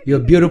right.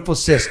 You're a beautiful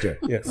sister.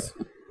 Yes.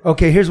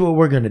 Okay, here's what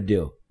we're going to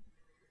do.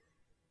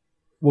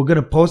 We're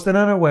going to post it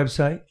on our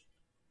website.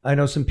 I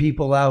know some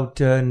people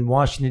out in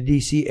Washington,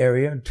 D.C.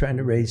 area trying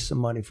to raise some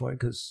money for it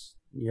because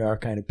you're our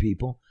kind of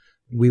people.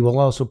 We will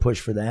also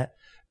push for that.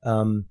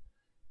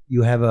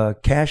 You have a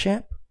Cash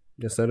App?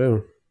 Yes, I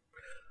do.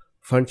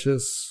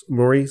 Funches,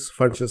 Maurice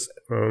Funches.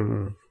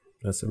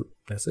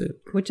 That's it.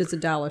 Which is a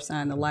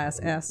 $, the last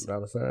S.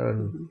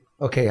 $.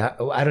 Okay,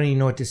 I don't even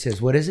know what this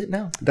is. What is it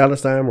now?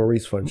 $,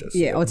 Maurice Funches.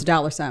 Yeah, it's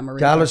 $,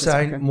 Maurice.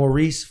 $,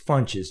 Maurice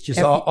Funches. Just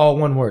all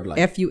one word, like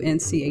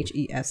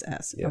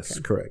FUNCHESS. Yes,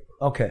 okay. correct.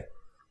 Okay.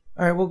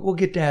 All right, we'll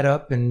get that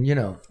up, and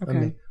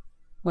Okay.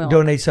 Well,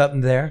 donate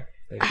something there.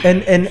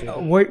 And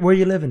where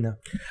you living now?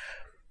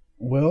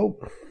 Well,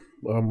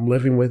 I'm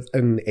living with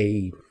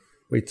a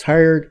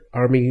retired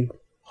Army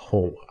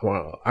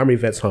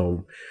vet's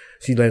home.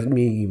 She lets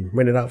me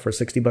rent it out for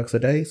 $60 a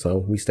day, so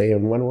we stay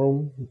in one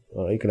room.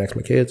 You can ask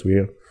my kids.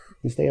 We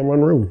stay in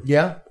one room.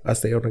 Yeah, I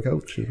stay on the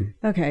couch.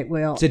 Okay,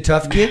 well, is it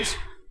tough, kids?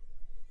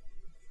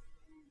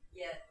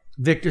 Yeah.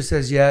 Victor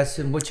says yes.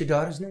 And what's your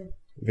daughter's name?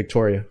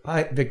 Victoria.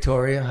 Hi,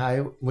 Victoria. Hi.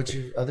 What's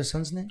your other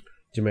son's name?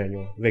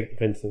 Jemmanuel.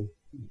 Vincent.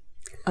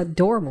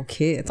 Adorable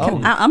kids. Oh.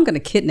 I'm going to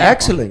kidnap them.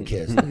 Excellent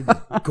kids.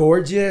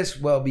 Gorgeous,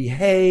 well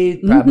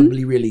behaved,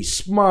 probably really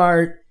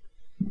smart.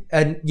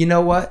 And you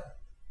know what?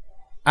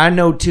 I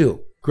know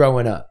too,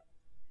 growing up.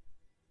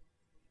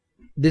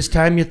 This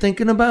time you're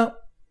thinking about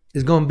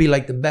is going to be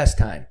like the best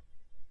time.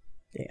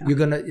 Yeah.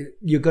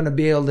 You're gonna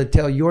be able to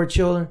tell your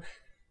children,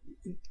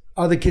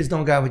 other kids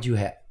don't got what you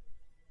have.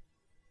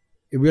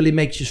 It really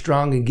makes you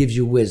strong and gives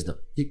you wisdom.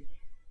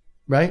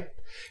 Right?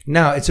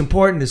 Now, it's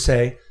important to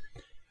say,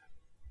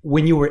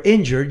 when you were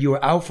injured, you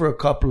were out for a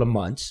couple of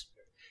months.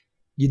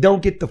 You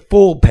don't get the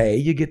full pay,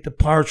 you get the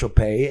partial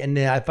pay. And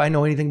then if I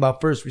know anything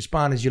about first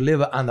responders, you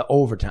live on the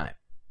overtime.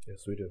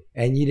 Yes, we do.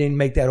 And you didn't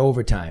make that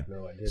overtime.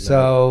 No, I did not.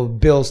 So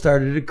bills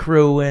started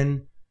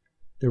accruing.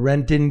 The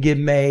rent didn't get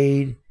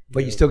made,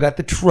 but you still got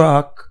the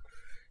truck.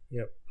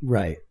 Yep.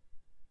 Right.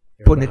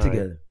 They're Putting behind. it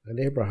together. And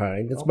they're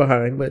behind. It's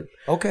behind, but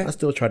okay. I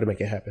still try to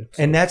make it happen.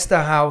 So. And that's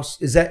the house.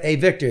 Hey,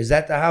 Victor, is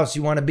that the house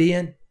you want to be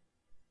in?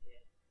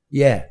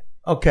 Yeah.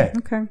 Okay.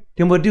 Okay.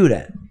 Then we'll do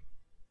that.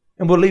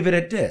 And we'll leave it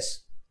at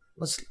this.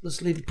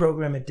 Let's leave the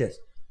program at this.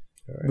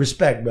 All right.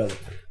 Respect, brother.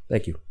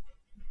 Thank you.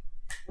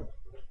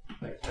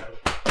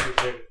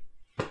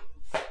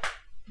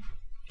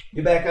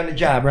 You're back on the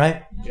job,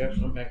 right? Yes,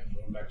 I'm back.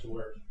 I'm back to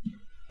work.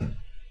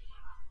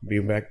 Be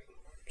back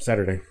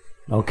Saturday.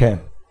 Okay.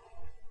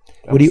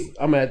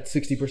 I'm at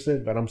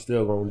 60%, but I'm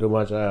still going to do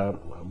my job.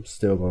 I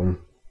still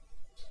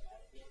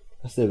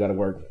got to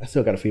work. I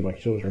still got to feed my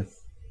children.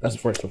 That's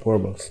first and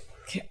foremost.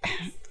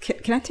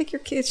 Can I take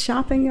your kids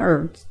shopping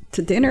or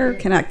to dinner?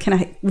 Can I?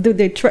 Do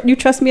you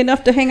trust me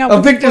enough to hang out? Oh,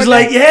 with Victor's you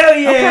like, hell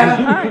yeah,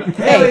 okay. All right.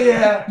 hell Hey,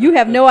 yeah. You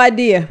have no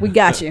idea. We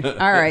got you. All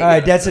right. All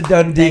right, that's a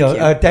done deal.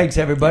 Thank you. Thanks,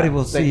 everybody.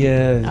 We'll see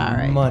you All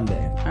right.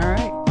 Monday. All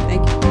right.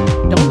 Thank you.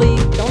 Don't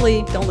leave. Don't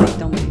leave. Don't leave.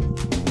 Don't leave.